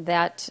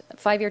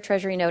 5-year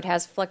Treasury note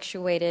has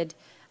fluctuated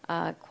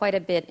quite a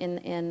bit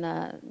in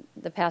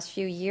the past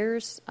few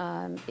years.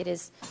 It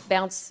has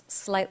bounced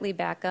slightly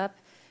back up,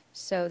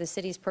 so the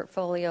city's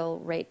portfolio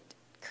rate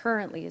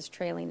currently is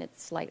trailing it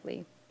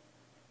slightly.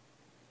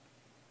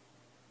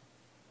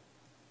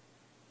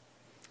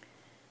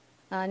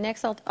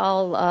 Next,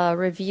 I'll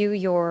review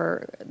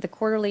the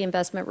quarterly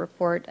investment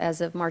report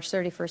as of March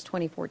 31st,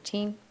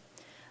 2014.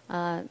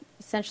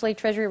 Essentially,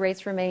 Treasury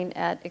rates remain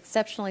at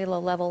exceptionally low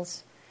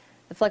levels.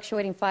 The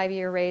fluctuating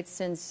 5-year rates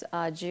since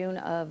June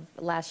of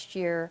last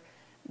year,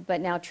 but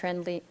now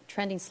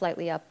trending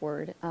slightly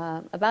upward.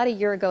 About a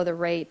year ago, the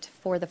rate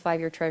for the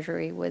 5-year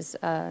Treasury was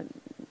at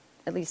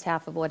least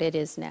half of what it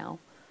is now.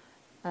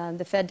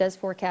 The Fed does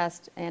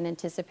forecast and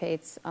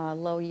anticipates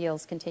low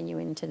yields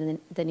continuing into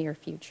the near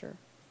future.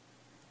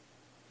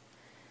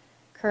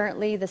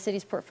 Currently, the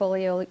city's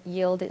portfolio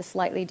yield is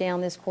slightly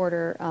down this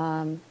quarter,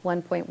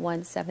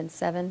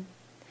 1.177.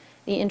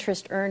 The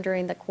interest earned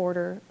during the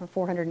quarter,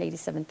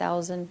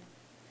 $487,000.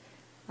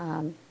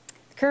 The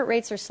current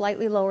rates are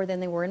slightly lower than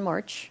they were in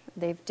March.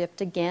 They've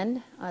dipped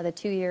again. The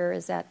 2-year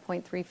is at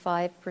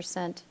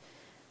 0.35%,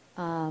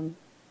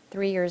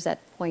 3 years at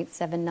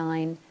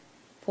 0.79%,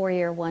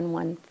 4-year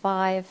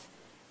 1.15%,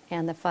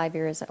 and the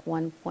 5-year is at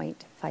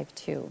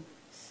 1.52%.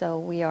 So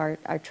we are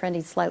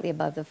trending slightly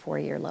above the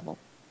 4-year level.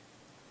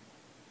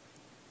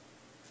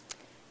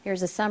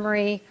 Here's a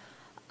summary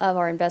of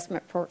our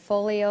investment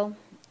portfolio.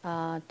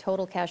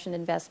 Total cash and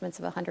investments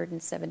of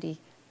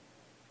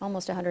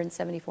almost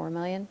 $174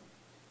 million.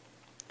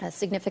 A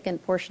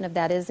significant portion of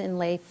that is in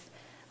LAIF,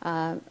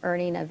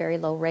 earning a very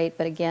low rate.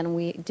 But again,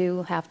 we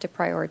do have to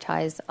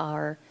prioritize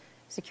our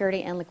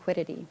security and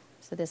liquidity.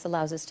 So this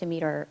allows us to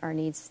meet our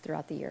needs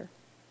throughout the year.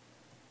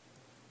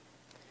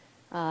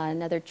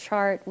 Another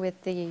chart with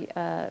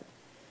a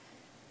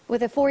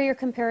 4-year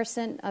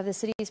comparison of the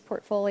city's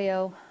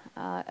portfolio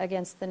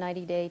against the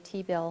 90-day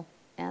T-bill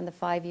and the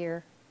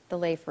 5-year, the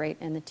LAIF rate,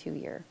 and the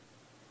 2-year.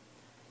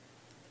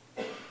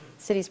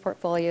 City's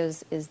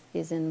portfolios is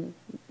in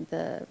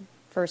the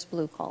first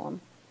blue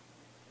column.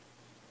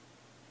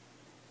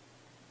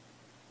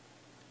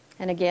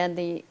 And again,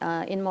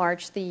 in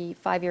March, the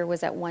 5-year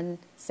was at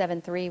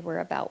 1.73. We're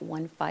about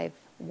 1.51,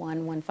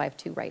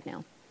 1.52 right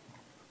now.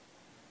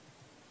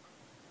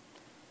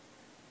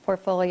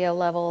 Portfolio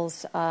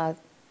levels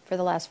for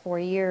the last 4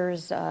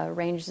 years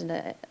ranged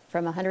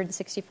from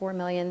 $164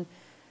 million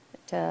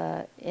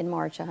to, in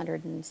March,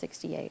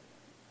 $168.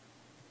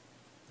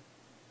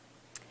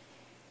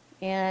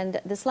 And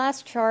this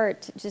last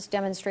chart just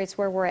demonstrates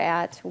where we're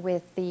at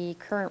with the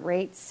current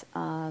rates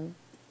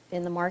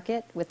in the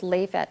market, with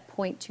LAIF at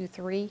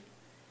 0.23,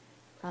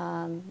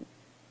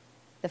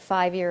 the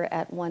 5-year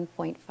at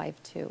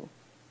 1.52.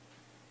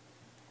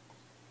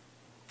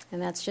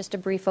 And that's just a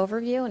brief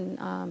overview,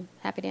 and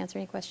happy to answer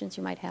any questions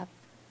you might have.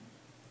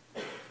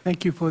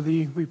 Thank you for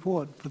the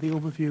report, for the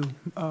overview.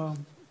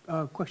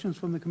 Questions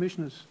from the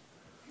commissioners?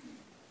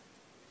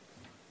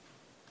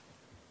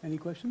 Any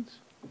questions?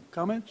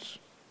 Comments?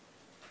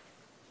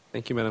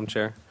 Thank you, Madam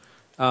Chair.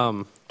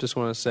 Just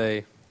want to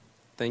say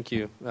thank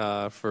you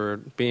for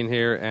being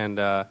here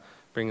and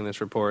bringing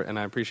this report. And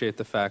I appreciate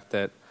the fact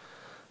that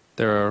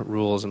there are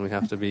rules and we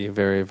have to be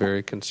very,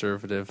 very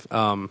conservative.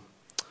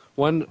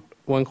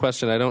 One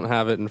question, I don't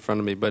have it in front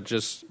of me, but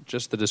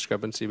just the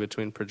discrepancy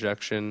between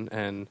projection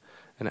and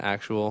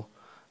actual.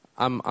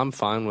 I'm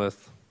fine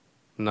with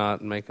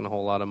not making a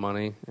whole lot of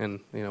money, and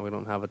we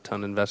don't have a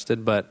ton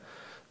invested, but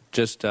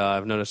just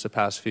I've noticed the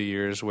past few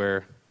years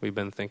where we've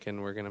been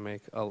thinking we're going to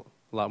make a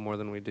lot more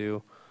than we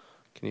do.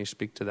 Can you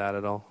speak to that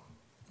at all?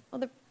 Well,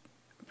 the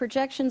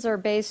projections are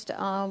based,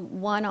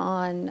 one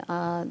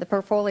on the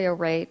portfolio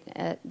rate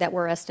that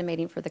we're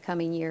estimating for the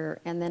coming year,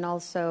 and then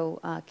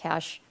also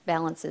cash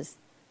balances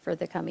for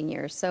the coming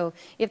year. So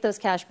if those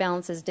cash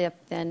balances dip,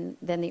 then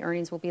the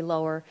earnings will be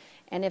lower.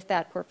 And if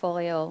that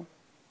portfolio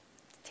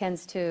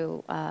tends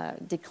to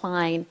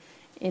decline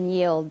in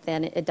yield,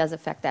 then it does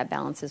affect that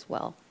balance as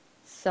well.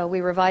 So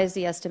we revise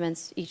the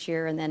estimates each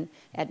year, and then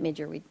at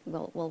mid-year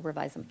we'll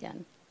revise them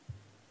again.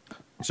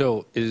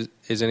 So is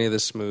any of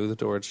this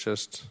smoothed, or it's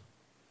just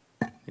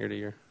year to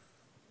year?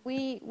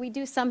 We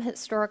do some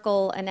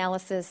historical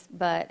analysis,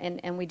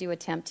 and we do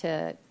attempt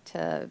to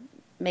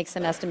make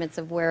some estimates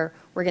of where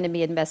we're going to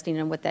be investing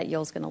and what that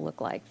yield is going to look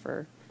like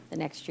for the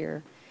next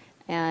year.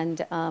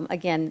 And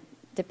again,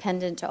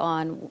 dependent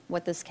on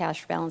what those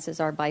cash balances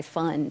are by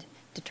fund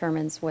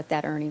determines what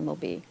that earning will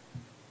be.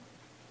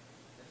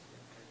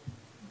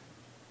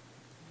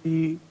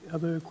 Any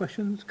other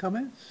questions,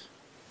 comments?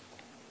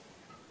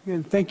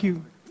 Again, thank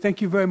you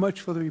very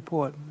much for the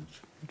report. It's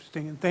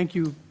interesting, and thank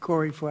you,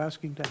 Corey, for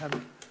asking to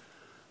have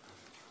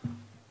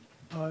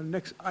it.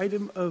 Next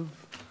item of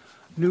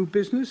new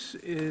business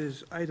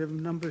is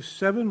item number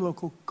 7,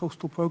 local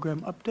coastal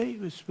program update.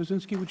 Ms.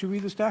 Brzezinski, would you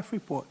read the staff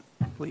report,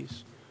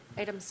 please?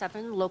 Item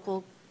 7,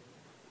 local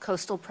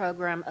coastal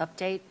program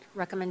update.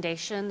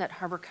 Recommendation that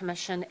Harbor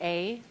Commission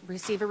A,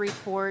 receive a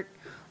report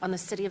on the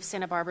City of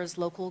Santa Barbara's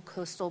local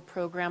coastal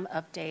program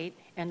update,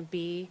 and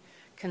B,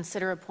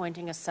 consider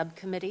appointing a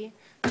subcommittee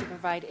to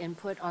provide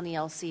input on the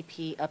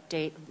LCP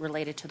update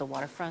related to the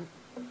waterfront.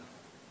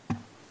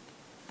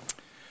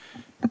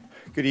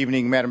 Good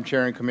evening, Madam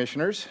Chair and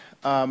Commissioners.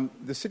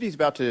 The city is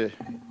about to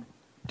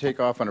take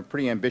off on a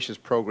pretty ambitious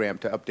program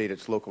to update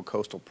its local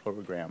coastal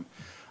program.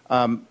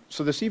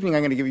 So this evening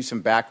I'm going to give you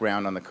some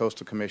background on the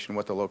Coastal Commission,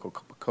 what the local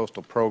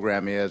coastal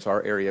program is,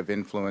 our area of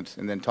influence,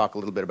 and then talk a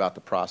little bit about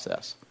the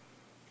process.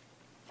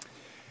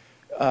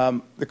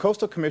 The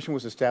Coastal Commission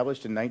was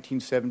established in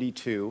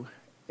 1972,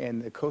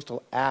 and the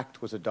Coastal Act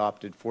was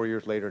adopted 4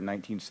 years later in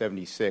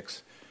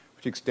 1976,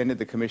 which extended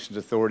the Commission's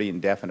authority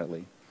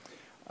indefinitely.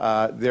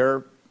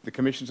 The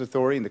Commission's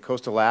authority and the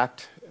Coastal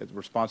Act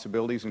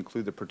responsibilities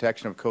include the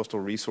protection of coastal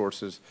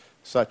resources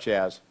such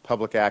as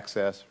public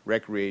access,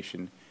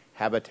 recreation,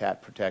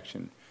 habitat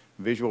protection,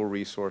 visual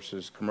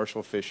resources,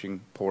 commercial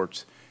fishing,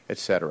 ports,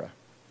 etc.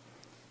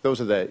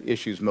 Those are the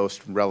issues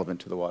most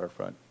relevant to the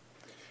waterfront.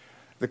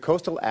 The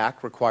Coastal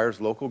Act requires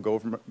local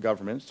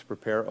governments to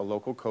prepare a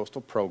local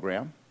coastal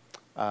program.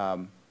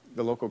 The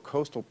local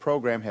coastal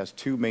program has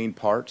two main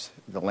parts.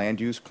 The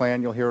land use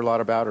plan you'll hear a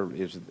lot about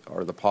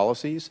are the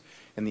policies,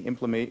 and the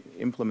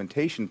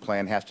implementation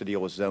plan has to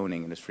deal with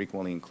zoning and is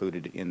frequently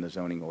included in the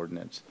zoning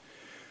ordinance.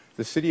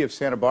 The city of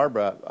Santa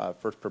Barbara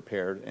first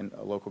prepared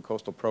a local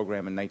coastal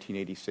program in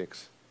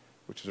 1986,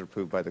 which was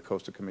approved by the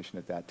Coastal Commission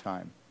at that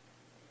time.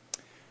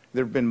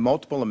 There have been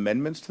multiple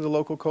amendments to the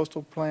local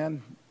coastal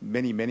plan,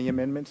 many, many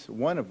amendments,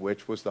 one of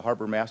which was the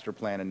Harbor Master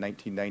Plan in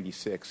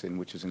 1996, and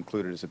which is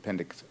included as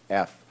Appendix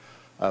F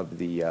of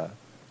the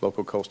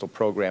local coastal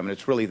program. And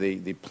it's really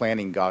the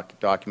planning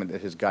document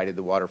that has guided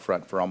the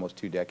waterfront for almost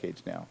 2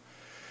 decades now.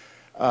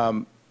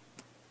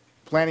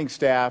 Planning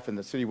staff and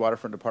the City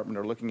Waterfront Department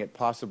are looking at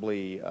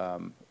possibly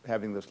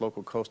having this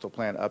local coastal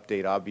plan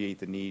update obviate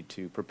the need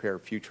to prepare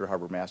future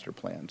harbor master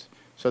plans.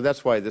 So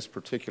that's why this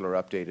particular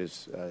update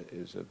is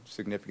of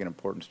significant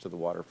importance to the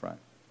waterfront.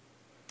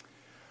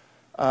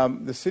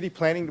 The City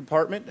Planning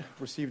Department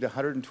received a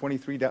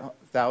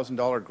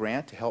 $123,000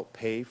 grant to help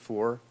pay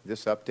for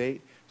this update.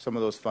 Some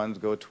of those funds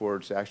go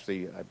towards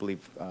actually, I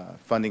believe,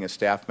 funding a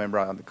staff member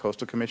on the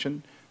Coastal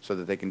Commission so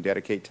that they can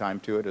dedicate time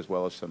to it, as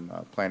well as some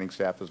planning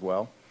staff as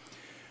well.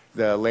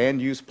 The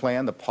land use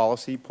plan, the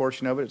policy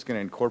portion of it, is going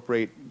to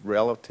incorporate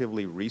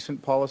relatively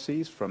recent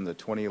policies from the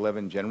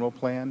 2011 general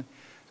plan,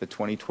 the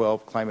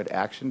 2012 climate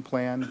action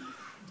plan,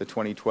 the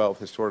 2012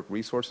 historic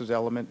resources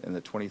element, and the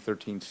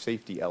 2013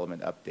 safety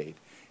element update.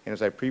 And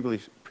as I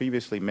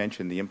previously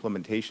mentioned, the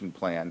implementation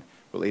plan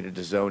related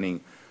to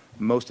zoning,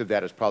 most of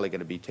that is probably going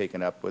to be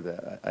taken up with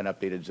an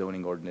updated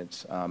zoning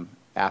ordinance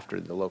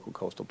after the local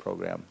coastal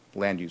program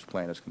land use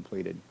plan is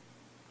completed.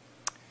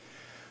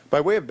 By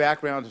way of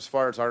background, as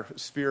far as our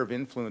sphere of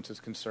influence is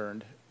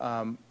concerned,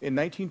 in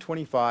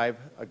 1925,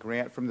 a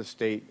grant from the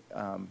state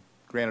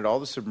granted all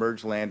the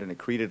submerged land and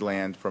accreted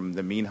land from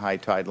the mean high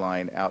tide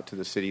line out to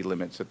the city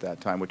limits at that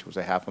time, which was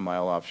a half a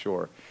mile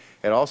offshore.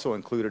 It also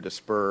included a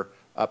spur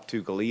up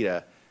to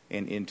Goleta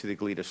and into the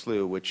Goleta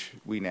Slough, which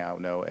we now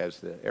know as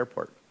the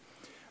airport.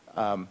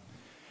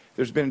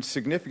 There's been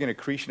significant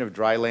accretion of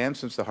dry land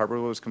since the harbor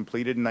was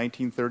completed in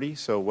 1930.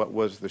 So what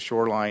was the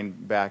shoreline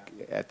back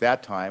at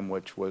that time,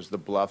 which was the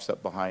bluffs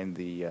up behind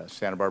the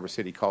Santa Barbara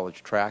City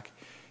College track,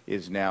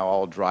 is now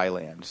all dry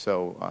land.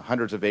 So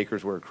hundreds of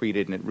acres were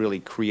accreted, and it really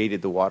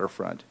created the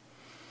waterfront.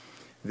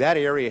 That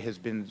area has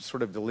been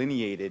sort of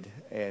delineated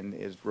and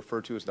is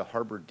referred to as the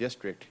Harbor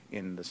District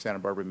in the Santa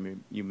Barbara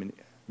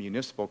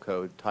Municipal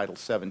Code, Title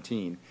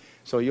 17.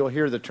 So you'll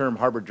hear the term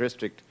Harbor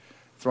District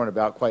thrown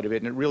about quite a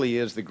bit, and it really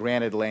is the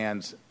granted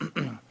lands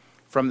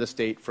from the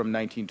state from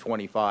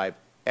 1925,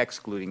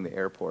 excluding the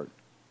airport.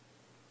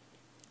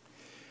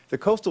 The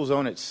coastal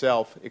zone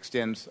itself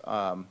extends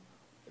the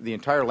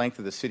entire length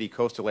of the city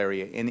coastal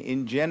area, and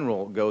in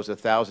general goes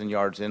 1,000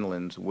 yards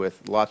inland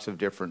with lots of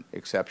different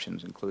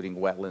exceptions, including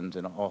wetlands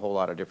and a whole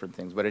lot of different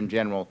things. But in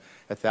general,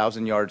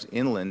 1,000 yards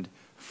inland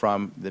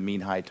from the mean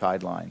high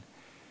tide line.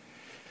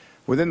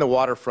 Within the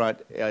waterfront,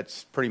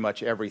 it's pretty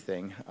much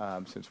everything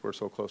since we're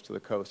so close to the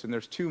coast. And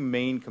there's two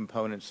main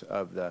components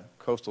of the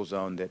coastal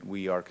zone that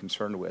we are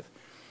concerned with.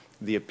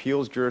 The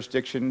appeals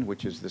jurisdiction,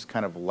 which is this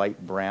kind of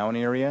light brown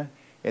area,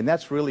 and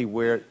that's really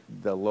where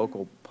the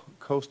local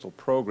coastal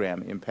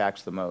program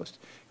impacts the most.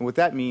 And what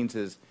that means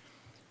is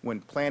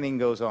when planning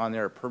goes on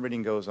there, or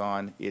permitting goes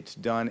on, it's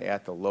done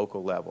at the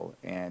local level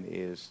and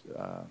is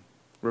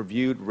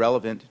reviewed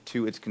relevant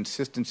to its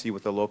consistency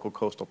with the local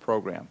coastal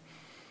program.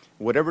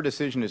 Whatever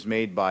decision is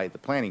made by the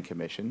Planning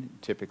Commission,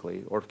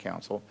 typically, or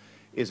council,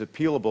 is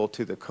appealable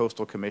to the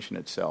Coastal Commission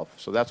itself.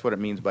 So that's what it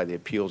means by the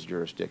appeals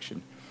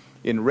jurisdiction.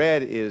 In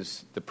red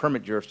is the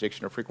permit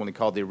jurisdiction, or frequently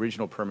called the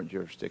original permit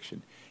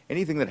jurisdiction.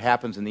 Anything that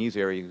happens in these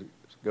areas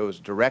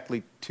goes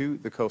directly to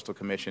the Coastal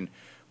Commission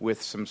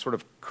with some sort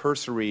of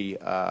cursory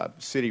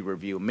city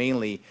review,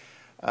 mainly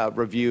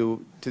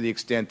review to the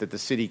extent that the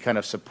city kind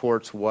of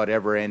supports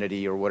whatever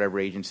entity or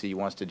whatever agency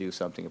wants to do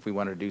something. If we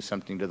want to do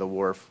something to the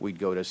wharf, we'd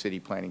go to city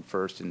planning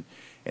first, and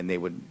they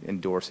would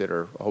endorse it,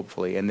 or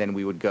hopefully, and then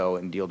we would go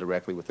and deal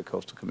directly with the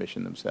Coastal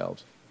Commission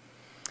themselves.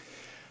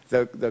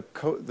 The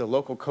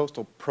local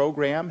coastal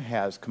program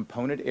has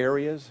component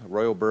areas: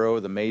 Royal Borough,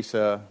 the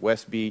Mesa,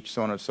 West Beach,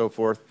 so on and so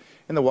forth,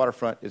 and the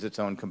waterfront is its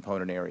own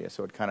component area.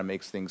 So it kind of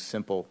makes things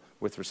simple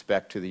with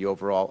respect to the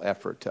overall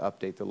effort to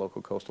update the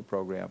local coastal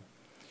program.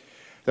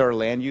 There are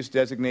land use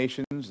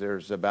designations.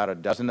 There's about a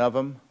dozen of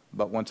them.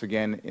 But once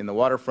again, in the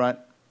waterfront,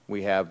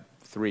 we have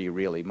 3,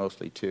 really,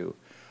 mostly 2.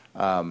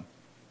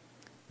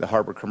 The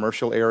harbor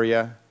commercial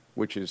area,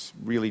 which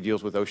really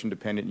deals with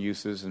ocean-dependent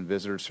uses and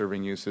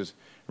visitor-serving uses,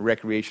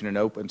 recreation and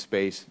open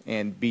space,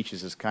 and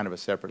beaches is kind of a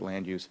separate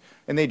land use.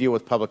 And they deal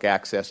with public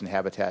access and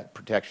habitat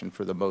protection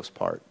for the most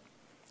part.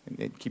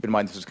 And keep in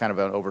mind, this is kind of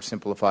an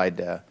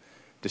oversimplified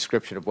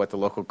description of what the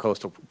local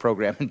coastal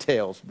program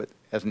entails, but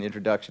as an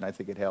introduction, I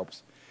think it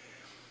helps.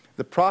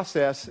 The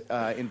process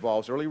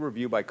involves early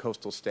review by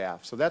coastal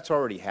staff, so that's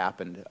already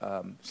happened.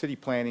 City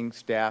planning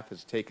staff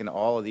has taken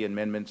all of the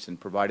amendments and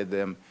provided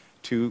them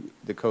to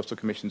the Coastal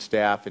Commission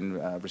staff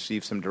and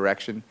received some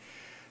direction.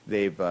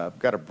 They've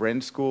got a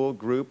Bren School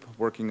group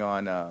working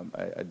on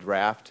a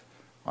draft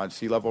on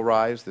sea level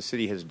rise. The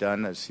city has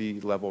done a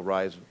sea level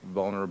rise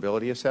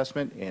vulnerability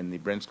assessment, and the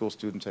Bren School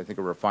students, I think,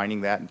 are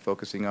refining that and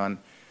focusing on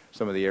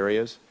some of the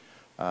areas.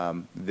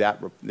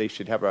 They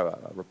should have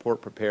a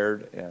report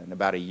prepared in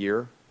about a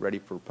year, ready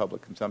for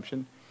public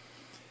consumption.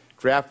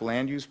 Draft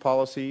land use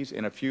policies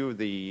and a few of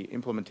the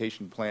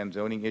implementation plan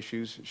zoning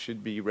issues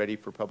should be ready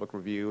for public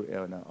review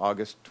in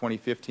August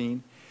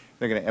 2015.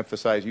 They're going to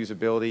emphasize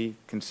usability,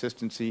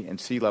 consistency, and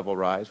sea level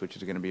rise, which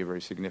is going to be a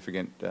very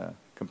significant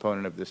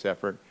component of this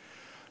effort.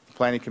 The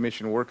Planning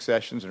Commission work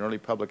sessions and early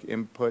public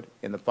input,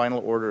 and the final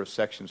order of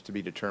sections to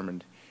be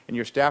determined. In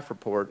your staff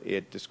report,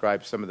 it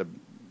describes some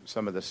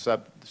of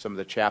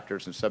the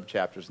chapters and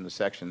subchapters in the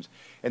sections,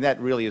 and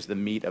that really is the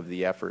meat of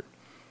the effort.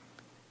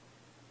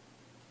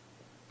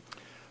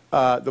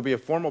 There'll be a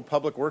formal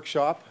public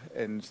workshop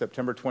in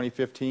September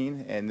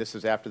 2015, and this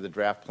is after the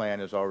draft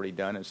plan is already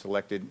done and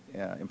selected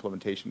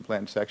implementation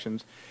plan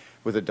sections,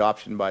 with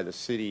adoption by the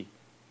city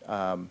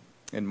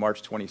in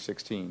March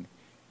 2016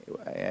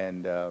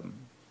 and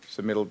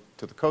submittal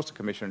to the Coastal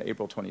Commission in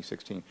April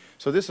 2016.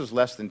 So this is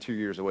less than 2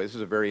 years away. This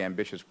is a very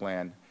ambitious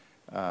plan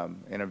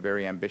and a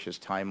very ambitious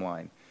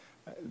timeline.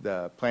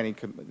 The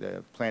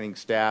planning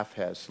staff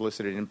has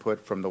solicited input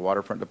from the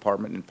Waterfront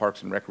Department and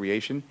Parks and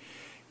Recreation.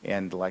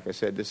 And like I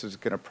said, this is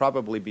going to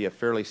probably be a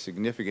fairly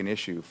significant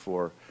issue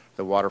for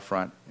the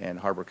Waterfront and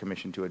Harbor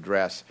Commission to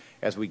address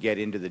as we get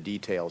into the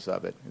details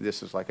of it.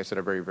 This is, like I said,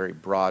 a very, very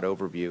broad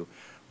overview,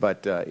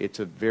 but it's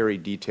a very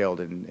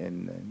detailed and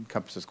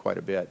encompasses quite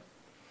a bit.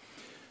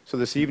 So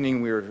this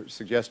evening we are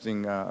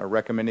suggesting or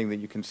recommending that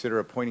you consider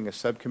appointing a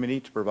subcommittee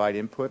to provide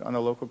input on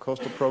the local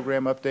coastal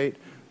program update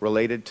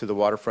related to the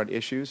waterfront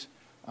issues.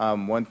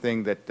 One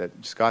thing that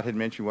Scott had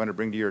mentioned, we want to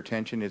bring to your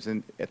attention is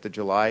at the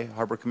July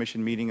Harbor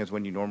Commission meeting is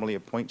when you normally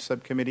appoint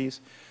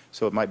subcommittees.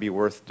 So it might be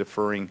worth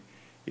deferring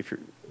if your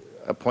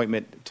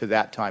appointment to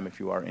that time if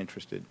you are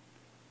interested.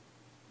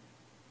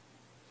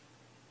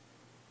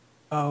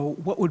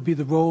 What would be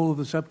the role of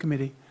the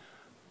subcommittee?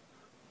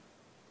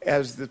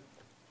 As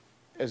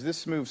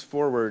this moves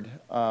forward,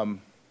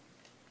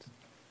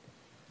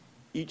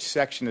 each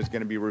section is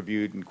going to be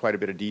reviewed in quite a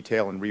bit of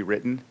detail and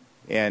rewritten.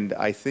 And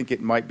I think it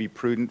might be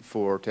prudent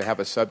to have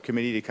a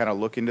subcommittee to kind of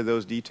look into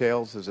those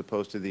details as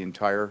opposed to the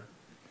entire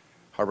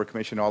Harbor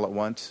Commission all at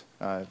once.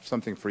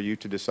 Something for you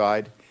to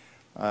decide.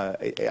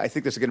 I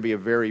think this is going to be a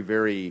very,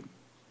 very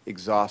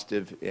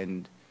exhaustive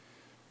and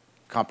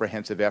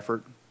comprehensive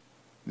effort.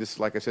 This,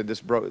 like I said,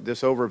 this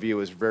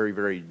overview is very,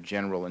 very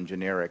general and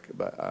generic,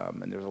 but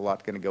and there's a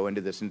lot going to go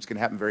into this, and it's going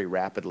to happen very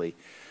rapidly.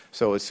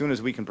 So as soon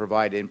as we can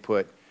provide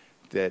input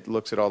that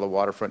looks at all the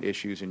waterfront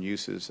issues and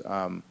uses,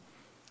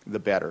 the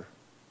better.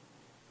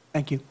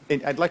 Thank you.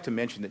 And I'd like to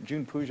mention that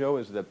June Peugeot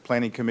is the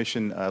Planning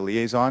Commission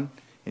liaison,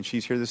 and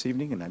she's here this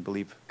evening, and I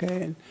believe...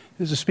 Okay, and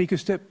there's a speaker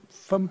step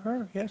from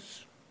her,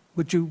 yes?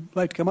 Would you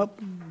like to come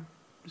up,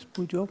 Ms.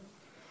 Peugeot?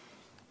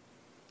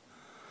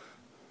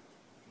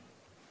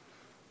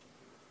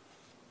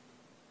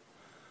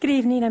 Good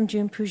evening, I'm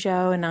June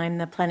Peugeot, and I'm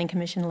the Planning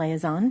Commission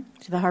liaison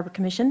to the Harbor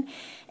Commission.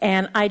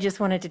 And I just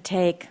wanted to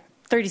take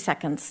 30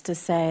 seconds to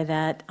say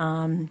that,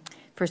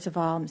 first of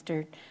all,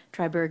 Mr.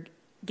 Treiberg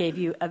gave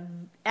you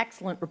an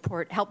excellent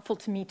report, helpful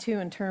to me too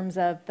in terms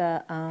of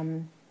the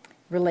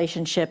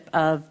relationship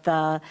of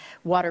the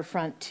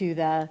waterfront to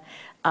the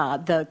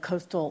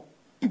coastal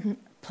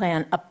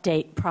plan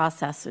update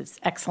process. It's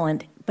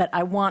excellent, but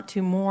I want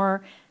to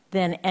more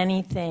than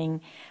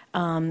anything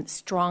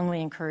strongly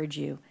encourage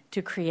you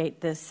to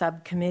create this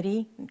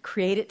subcommittee,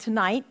 create it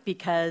tonight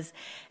because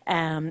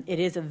it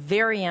is a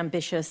very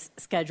ambitious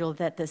schedule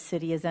that the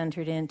city has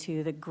entered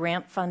into. The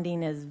grant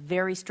funding is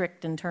very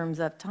strict in terms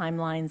of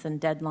timelines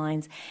and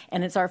deadlines,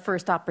 and it's our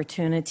first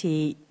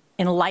opportunity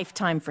in a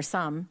lifetime for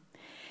some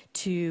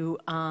to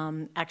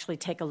actually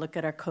take a look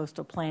at our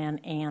coastal plan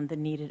and the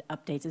needed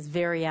updates. It's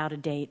very out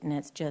of date, and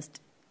it's just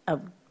a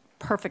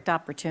perfect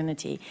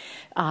opportunity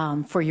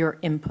for your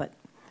input.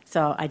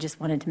 So I just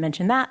wanted to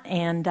mention that,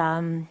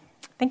 and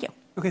thank you.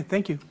 Okay,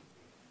 thank you.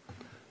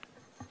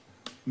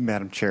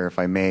 Madam Chair, if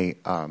I may,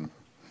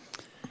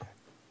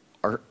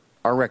 our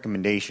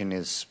recommendation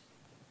is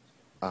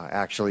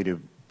actually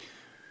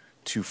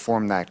to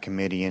form that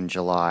committee in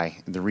July.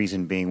 The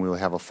reason being we will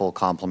have a full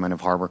complement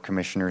of harbor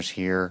commissioners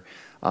here.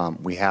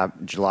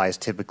 July is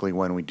typically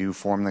when we do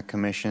form the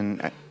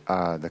commission,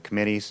 the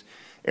committees.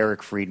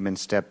 Eric Friedman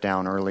stepped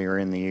down earlier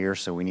in the year,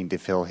 so we need to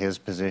fill his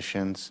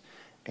positions,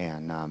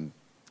 and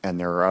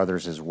there are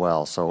others as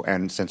well. So,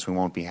 and since we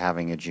won't be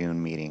having a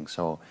June meeting,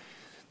 so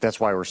that's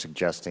why we're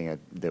suggesting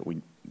that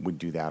we would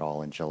do that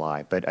all in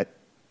July. But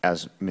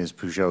as Ms.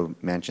 Peugeot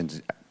mentioned,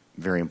 it's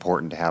very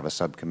important to have a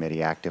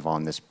subcommittee active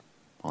on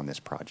this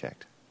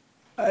project.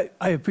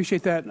 I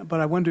appreciate that, but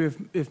I wonder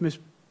if Ms.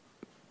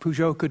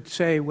 Peugeot could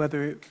say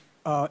whether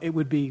it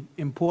would be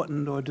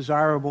important or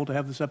desirable to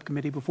have the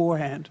subcommittee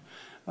beforehand,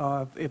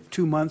 if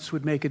 2 months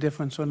would make a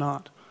difference or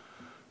not.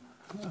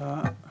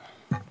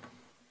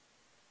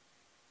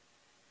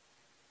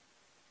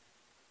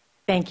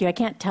 Thank you. I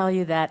can't tell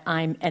you that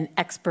I'm an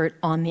expert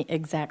on the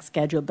exact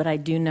schedule, but I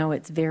do know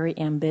it's very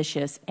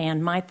ambitious.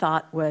 And my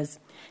thought was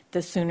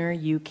the sooner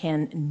you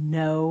can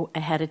know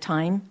ahead of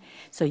time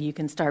so you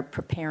can start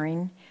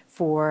preparing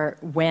for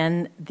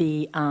when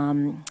the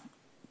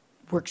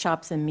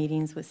workshops and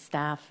meetings with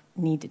staff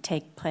need to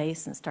take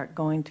place and start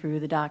going through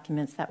the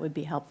documents, that would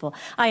be helpful.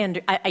 I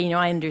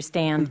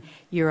understand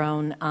your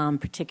own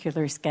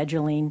particular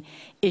scheduling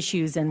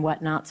issues and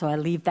whatnot, so I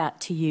leave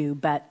that to you.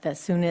 But the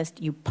soonest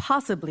you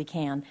possibly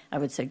can, I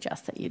would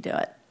suggest that you do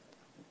it.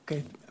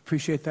 Okay,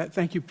 appreciate that.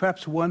 Thank you.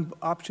 Perhaps one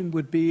option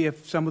would be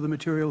if some of the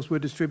materials were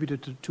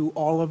distributed to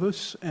all of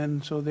us,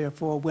 and so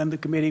therefore when the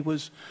committee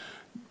was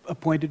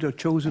appointed or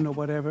chosen or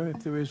whatever,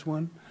 if there is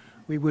one,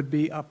 we would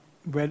be up,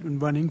 ready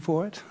and running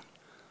for it.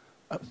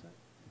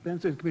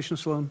 Commissioner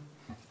Sloan.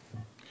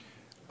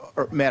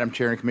 Madam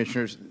Chair and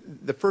Commissioners,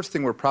 the first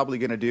thing we're probably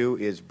going to do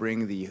is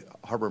bring the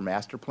Harbor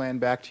Master Plan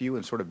back to you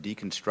and sort of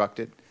deconstruct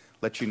it,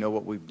 let you know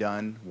what we've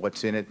done,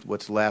 what's in it,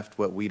 what's left,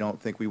 what we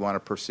don't think we want to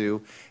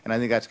pursue. And I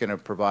think that's going to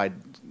provide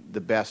the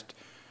best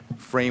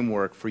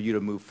framework for you to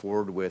move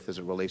forward with as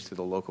it relates to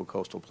the local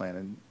coastal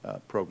planning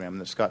program.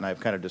 And Scott and I have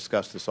kind of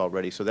discussed this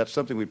already. So that's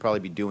something we'd probably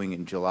be doing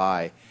in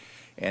July.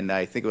 And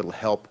I think it will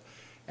help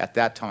at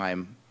that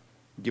time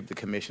give the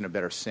Commission a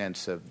better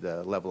sense of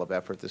the level of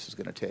effort this is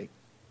going to take.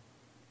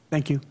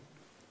 Thank you.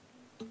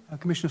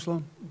 Commissioner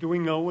Sloan. Do we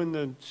know when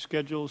the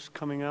schedule's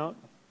coming out?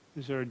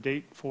 Is there a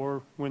date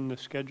for when the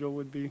schedule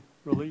would be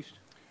released?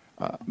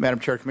 Madam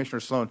Chair, Commissioner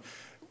Sloan,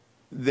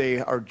 they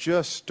are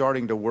just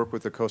starting to work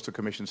with the Coastal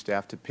Commission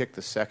staff to pick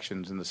the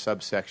sections and the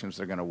subsections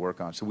they're going to work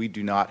on. So we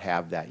do not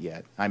have that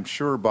yet. I'm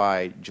sure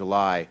by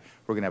July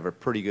we're going to have a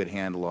pretty good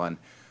handle on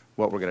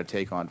what we're going to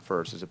take on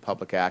first. Is it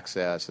public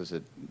access? Is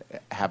it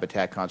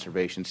habitat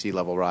conservation, sea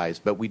level rise?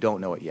 But we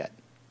don't know it yet.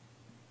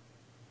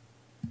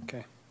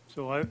 Okay.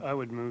 So I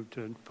would move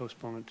to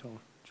postpone until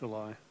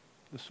July,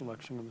 the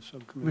selection of the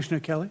subcommittee. Commissioner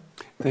Kelly.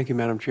 Thank you,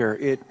 Madam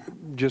Chair.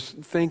 Just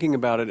thinking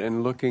about it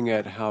and looking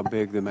at how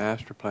big the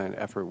master plan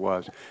effort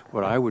was,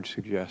 what I would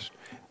suggest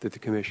that the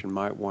Commission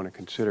might want to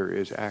consider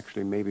is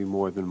actually maybe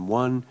more than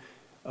one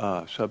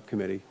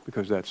subcommittee,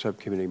 because that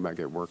subcommittee might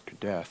get worked to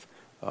death,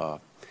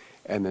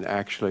 and then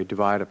actually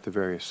divide up the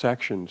various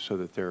sections so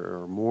that there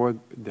are more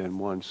than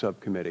one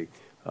subcommittee,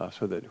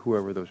 so that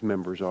whoever those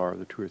members are,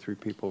 the 2 or 3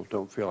 people,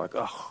 don't feel like,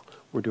 oh,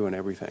 we're doing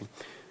everything.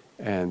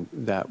 And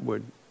that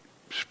would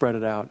spread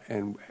it out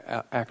and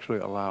actually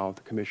allow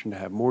the Commission to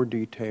have more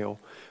detail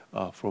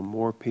from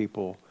more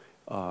people,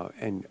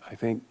 and I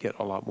think get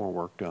a lot more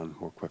work done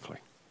more quickly.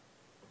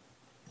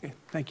 Okay,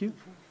 thank you.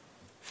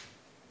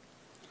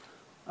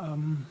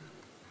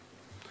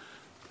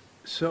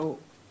 So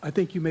I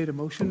think you made a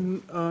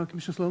motion,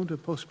 Commissioner Sloan, to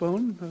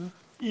postpone.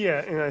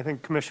 Yeah, and I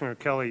think Commissioner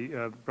Kelly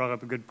brought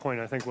up a good point.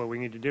 I think what we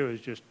need to do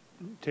is just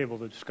table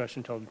the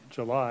discussion until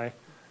July,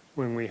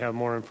 when we have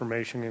more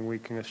information and we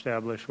can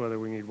establish whether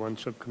we need one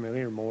subcommittee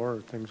or more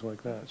or things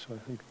like that. So I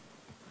think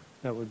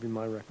that would be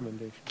my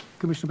recommendation.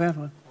 Commissioner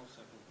Bantlin.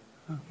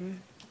 Okay.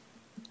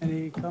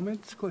 Any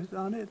comments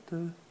on it?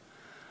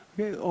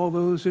 Okay, all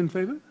those in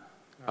favor?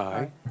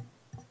 Aye.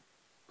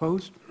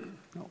 Opposed?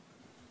 No.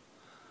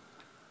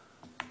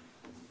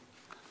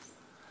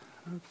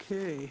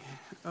 Okay.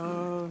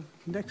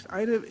 Next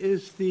item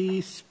is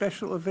the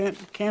special event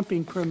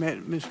camping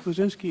permit. Ms.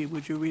 Buzinski,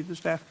 would you read the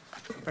staff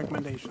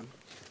recommendation?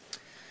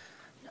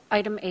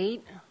 Item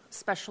 8,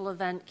 special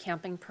event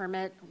camping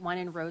permit, Wine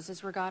and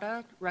Roses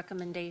Regatta.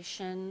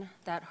 Recommendation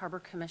that Harbor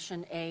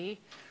Commission A,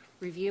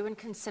 review and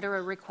consider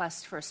a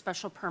request for a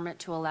special permit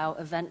to allow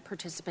event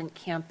participant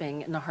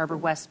camping in the Harbor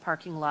West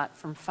parking lot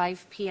from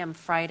 5 p.m.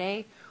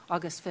 Friday,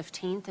 August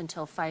 15th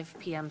until 5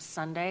 p.m.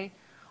 Sunday,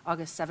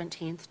 August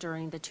 17th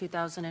during the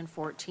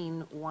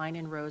 2014 Wine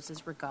and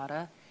Roses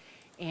Regatta.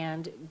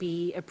 And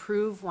B,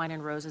 approve Wine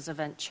and Roses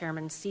event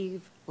chairman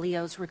Steve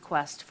Leo's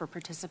request for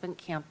participant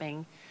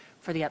camping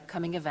for the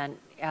upcoming event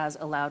as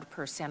allowed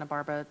per Santa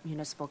Barbara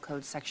Municipal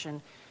Code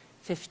Section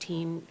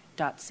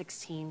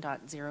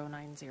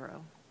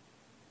 15.16.090.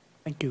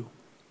 Thank you.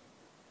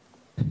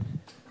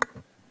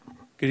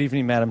 Good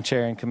evening, Madam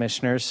Chair and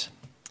Commissioners.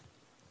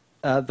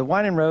 The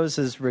Wine and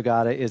Roses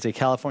Regatta is a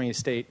California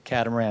State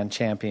Catamaran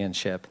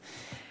Championship,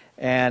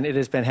 and it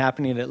has been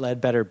happening at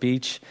Ledbetter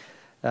Beach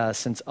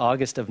since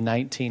August of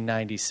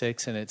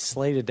 1996, and it's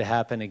slated to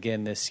happen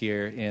again this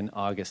year in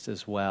August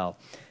as well.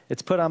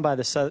 It's put on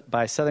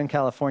by Southern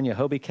California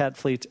Hobie Cat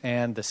Fleet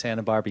and the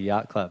Santa Barbara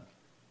Yacht Club.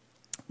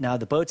 Now,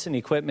 the boats and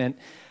equipment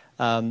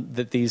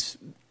that these,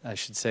 I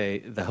should say,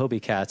 the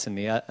Hobie Cats and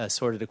the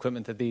assorted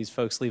equipment that these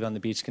folks leave on the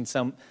beach can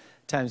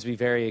sometimes be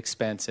very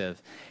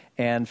expensive.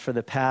 And for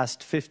the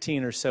past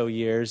 15 or so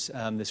years,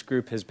 this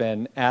group has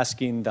been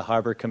asking the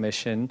Harbor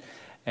Commission,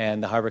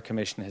 and the Harbor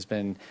Commission has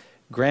been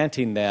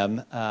granting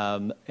them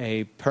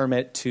a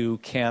permit to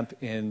camp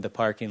in the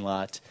parking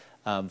lot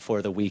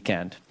for the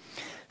weekend.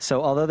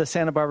 So although the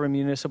Santa Barbara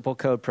Municipal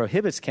Code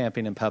prohibits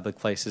camping in public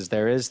places,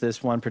 there is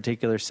this one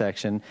particular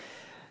section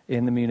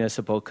in the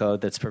Municipal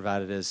Code that's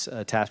provided as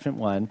Attachment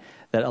 1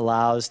 that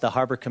allows the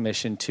Harbor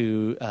Commission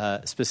to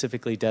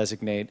specifically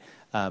designate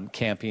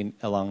camping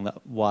along the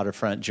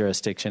waterfront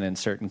jurisdiction in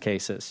certain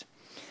cases.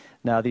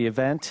 Now, the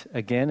event,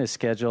 again, is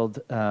scheduled,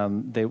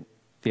 the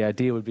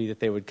idea would be that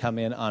they would come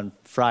in on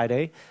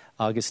Friday,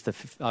 August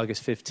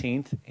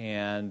 15th,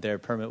 and their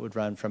permit would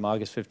run from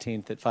August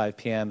 15th at 5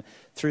 p.m.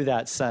 through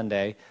that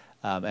Sunday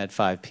at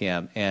 5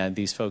 p.m. And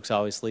these folks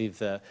always leave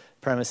the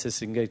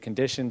premises in good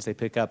conditions. They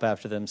pick up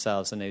after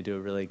themselves, and they do a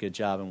really good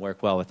job and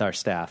work well with our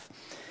staff.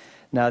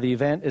 Now, the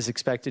event is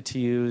expected to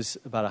use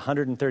about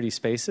 130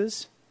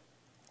 spaces.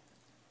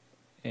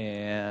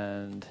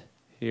 And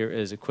here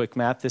is a quick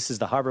map. This is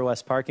the Harbor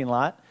West parking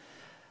lot.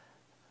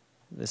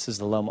 This is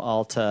the Loma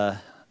Alta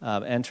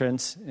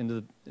entrance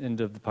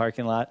into the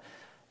parking lot,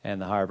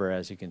 and the harbor,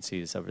 as you can see,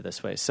 is over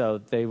this way. So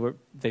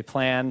they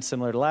plan,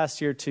 similar to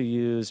last year, to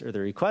use, or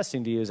they're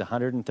requesting to use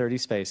 130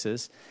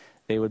 spaces.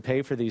 They would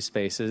pay for these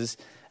spaces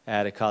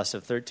at a cost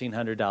of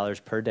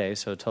 $1,300 per day,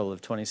 so a total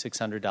of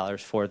 $2,600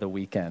 for the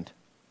weekend.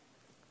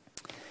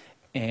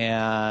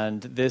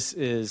 And this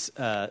is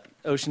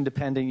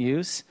ocean-dependent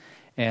use.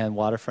 And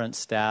waterfront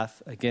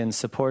staff, again,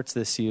 supports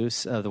this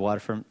use of the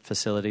waterfront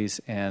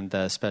facilities and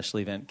the special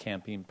event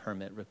camping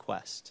permit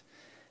request.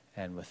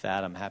 And with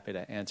that, I'm happy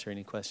to answer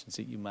any questions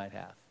that you might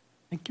have.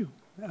 Thank you.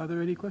 Are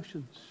there any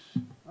questions?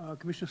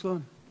 Commissioner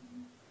Sloan?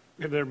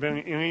 Have there been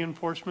any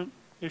enforcement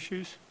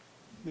issues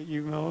that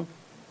you know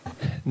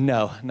of?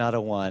 No, not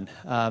a one.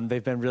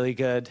 They've been really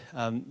good.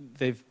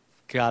 They've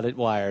got it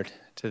wired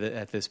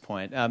at this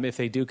point. If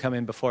they do come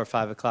in before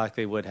 5 o'clock,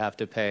 they would have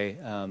to pay,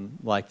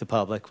 like the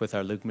public, with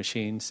our Luke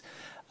machines.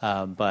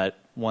 But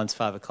once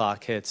 5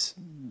 o'clock hits,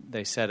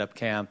 they set up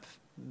camp.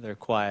 They're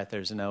quiet.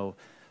 There's no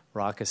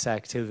raucous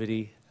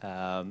activity,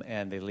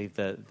 and they leave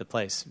the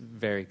place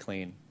very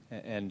clean.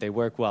 And they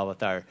work well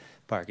with our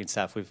parking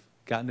staff. We've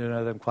gotten to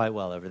know them quite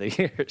well over the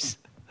years.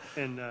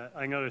 And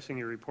I noticed in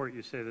your report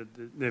you say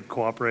that they've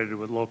cooperated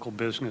with local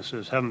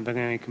businesses. Haven't been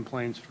any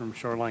complaints from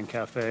Shoreline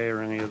Cafe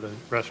or any of the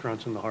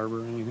restaurants in the harbor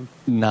or anything?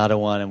 Not a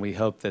one, and we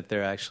hope that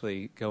they're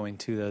actually going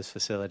to those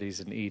facilities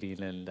and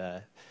eating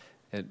and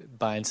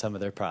buying some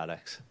of their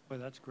products. Well,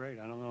 that's great.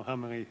 I don't know how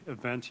many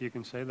events you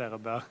can say that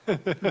about.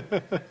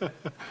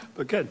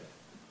 But good.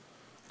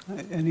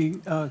 Any,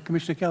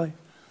 Commissioner Kelly?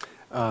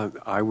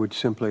 I would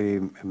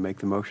simply make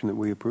the motion that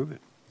we approve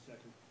it.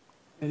 Second.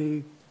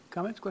 Any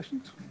comments,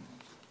 questions?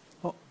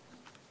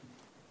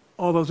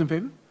 All those in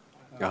favor?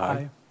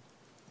 Aye.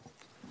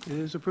 It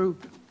is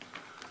approved.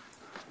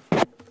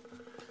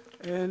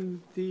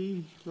 And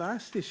the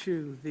last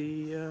issue,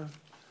 the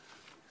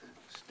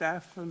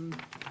staff and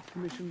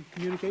commission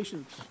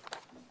communications.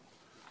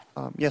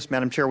 Yes,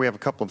 Madam Chair, we have a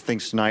couple of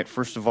things tonight.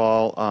 First of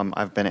all,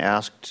 I've been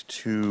asked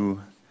to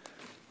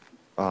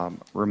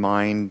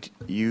remind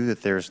you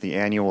that there's the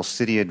annual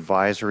City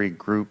Advisory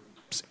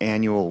Group's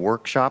annual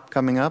workshop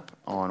coming up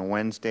on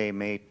Wednesday,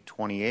 May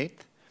 28th.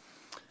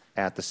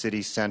 At the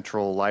City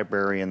Central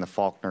Library in the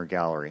Faulkner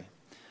Gallery.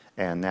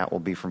 And that will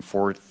be from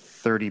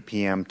 4:30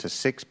 p.m. to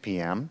 6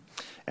 p.m.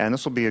 And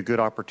this will be a good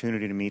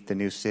opportunity to meet the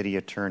new city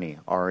attorney,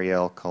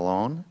 Ariel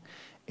Colon.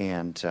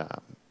 And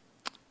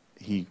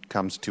he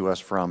comes to us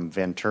from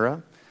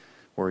Ventura,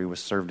 where he was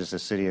served as a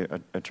city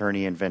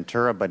attorney in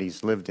Ventura, but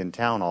he's lived in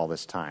town all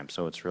this time.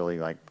 So it's really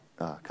like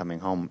coming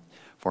home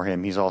for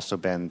him. He's also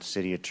been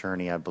city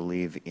attorney, I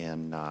believe,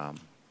 in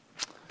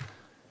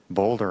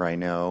Boulder, I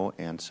know,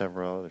 and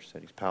several other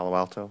cities. Palo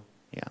Alto,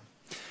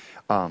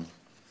 yeah.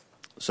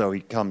 So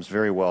he comes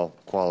very well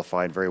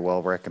qualified, very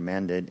well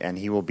recommended, and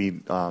he will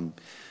be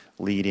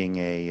leading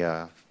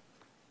a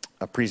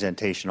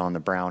presentation on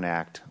the Brown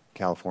Act,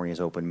 California's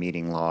open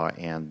meeting law,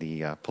 and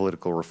the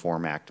Political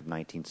Reform Act of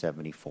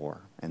 1974,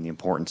 and the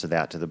importance of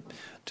that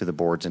to the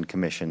boards and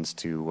commissions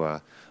to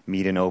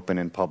meet in open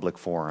and public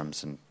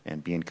forums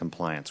and be in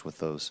compliance with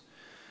those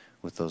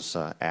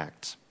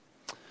acts.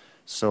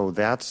 So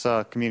that's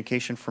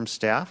communication from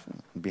staff.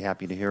 I'd be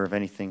happy to hear of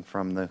anything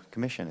from the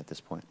commission at this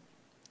point.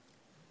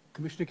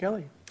 Commissioner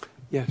Kelly.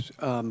 Yes.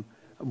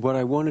 What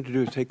I wanted to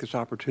do is take this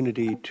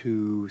opportunity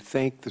to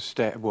thank the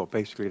staff, well,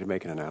 basically to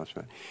make an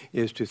announcement,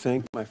 is to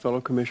thank my fellow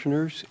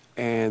commissioners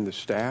and the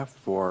staff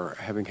for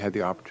having had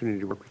the opportunity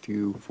to work with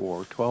you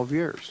for 12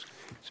 years.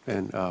 It's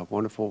been a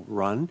wonderful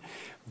run,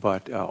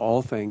 but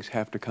all things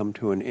have to come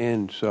to an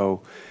end.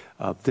 So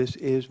this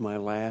is my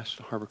last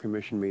Harbor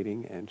Commission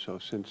meeting, and so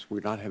since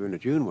we're not having a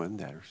June one,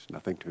 there's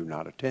nothing to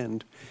not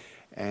attend.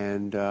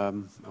 And I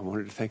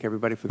wanted to thank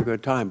everybody for the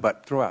good time,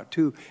 but throw out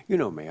two, you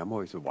know me, I'm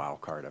always the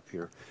wild card up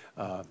here.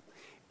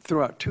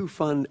 Throw out two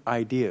fun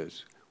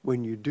ideas.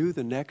 When you do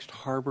the next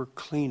harbor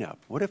cleanup,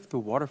 what if the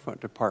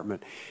waterfront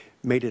department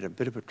made it a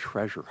bit of a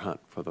treasure hunt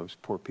for those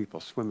poor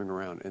people swimming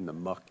around in the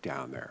muck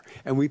down there?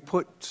 And we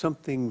put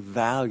something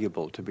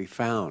valuable to be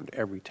found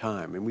every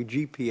time, and we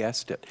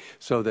GPSed it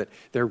so that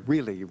they're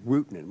really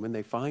rooting it. When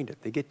they find it,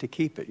 they get to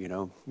keep it, you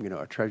know,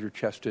 a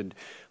treasure-chested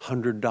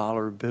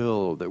 $100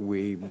 bill that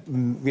we,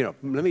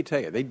 let me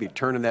tell you, they'd be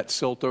turning that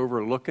silt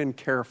over looking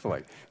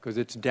carefully because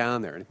it's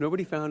down there. And if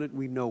nobody found it,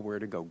 we know where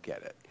to go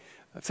get it.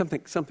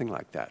 Something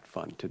like that,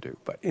 fun to do.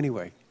 But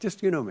anyway,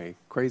 just, you know me,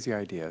 crazy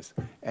ideas.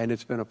 And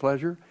it's been a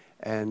pleasure.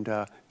 And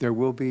there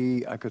will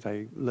be, because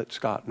I let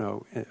Scott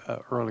know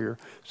earlier,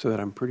 so that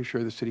I'm pretty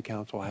sure the City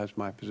Council has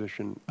my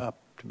position up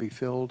to be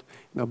filled.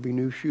 And there'll be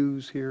new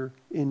shoes here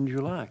in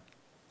July.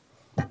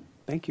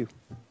 Thank you.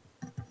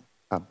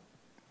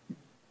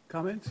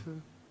 Comments?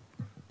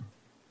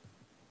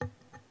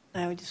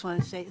 I just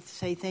want to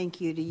say thank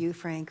you to you,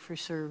 Frank, for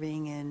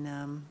serving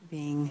and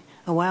being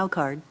a wild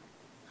card.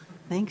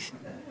 Thanks.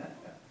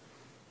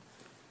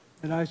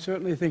 And I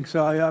certainly think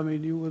so. I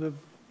mean, you would have,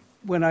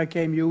 when I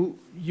came,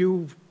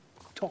 you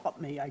taught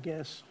me, I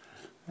guess,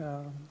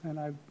 and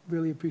I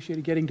really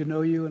appreciated getting to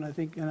know you. And I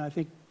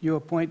think your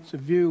points of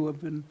view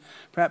have been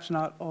perhaps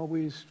not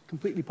always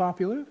completely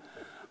popular,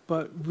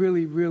 but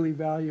really, really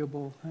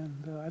valuable.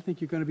 And I think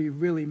you're going to be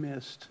really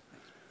missed.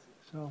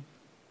 So,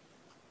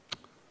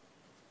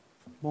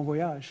 bon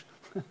voyage.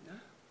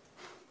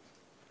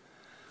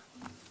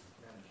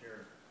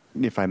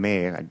 If I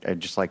may,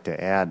 I'd just like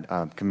to add,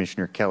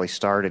 Commissioner Kelly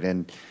started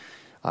in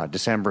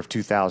December of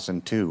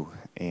 2002,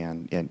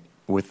 and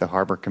with the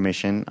Harbor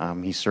Commission,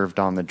 he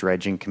served on the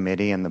Dredging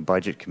Committee and the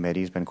Budget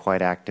Committee. He's been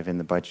quite active in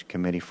the Budget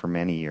Committee for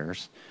many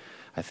years.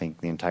 I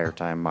think the entire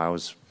time I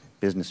was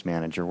business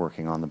manager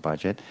working on the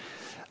budget.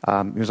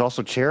 He was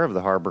also chair of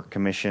the Harbor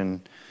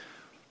Commission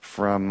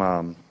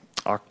from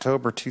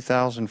October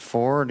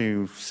 2004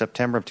 to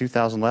September of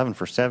 2011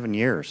 for 7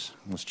 years.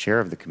 Was chair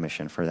of the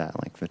commission for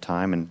that length of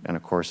time, and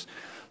of course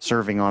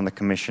serving on the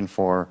commission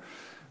for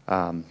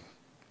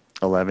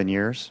 11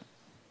 years,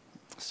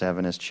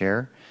 7 as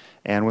chair,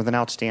 and with an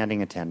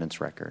outstanding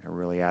attendance record, a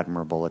really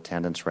admirable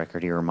attendance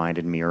record. He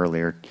reminded me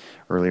earlier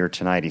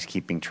tonight he's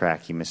keeping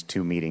track. He missed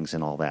 2 meetings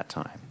in all that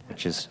time,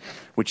 which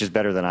is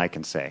better than I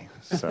can say.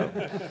 So,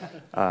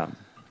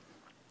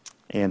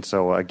 and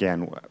so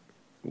again,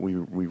 we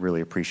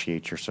really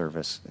appreciate your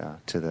service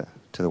to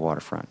the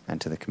waterfront and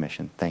to the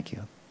commission. Thank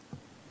you.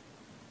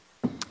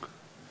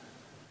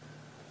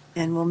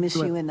 And we'll miss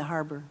you in the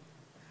harbor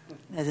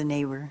as a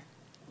neighbor.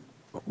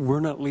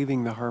 We're not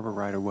leaving the harbor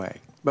right away,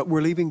 but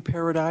we're leaving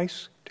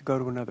paradise to go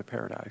to another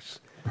paradise.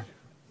 There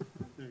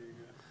you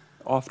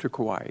go. Off to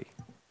Kauai.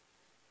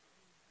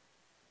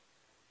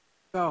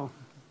 So,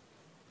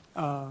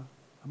 a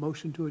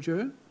motion to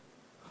adjourn?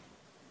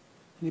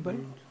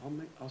 Anybody?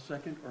 I'll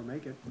second or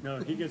make it. No,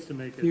 he gets to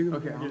make it. You-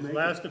 Okay, I'll His make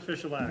last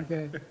official act.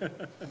 Okay.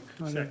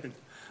 Second.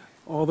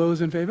 All those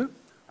in favor?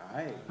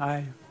 Aye.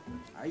 Aye.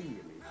 Aye.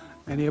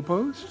 Any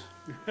opposed?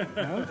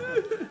 No?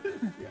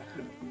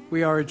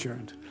 We are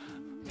adjourned.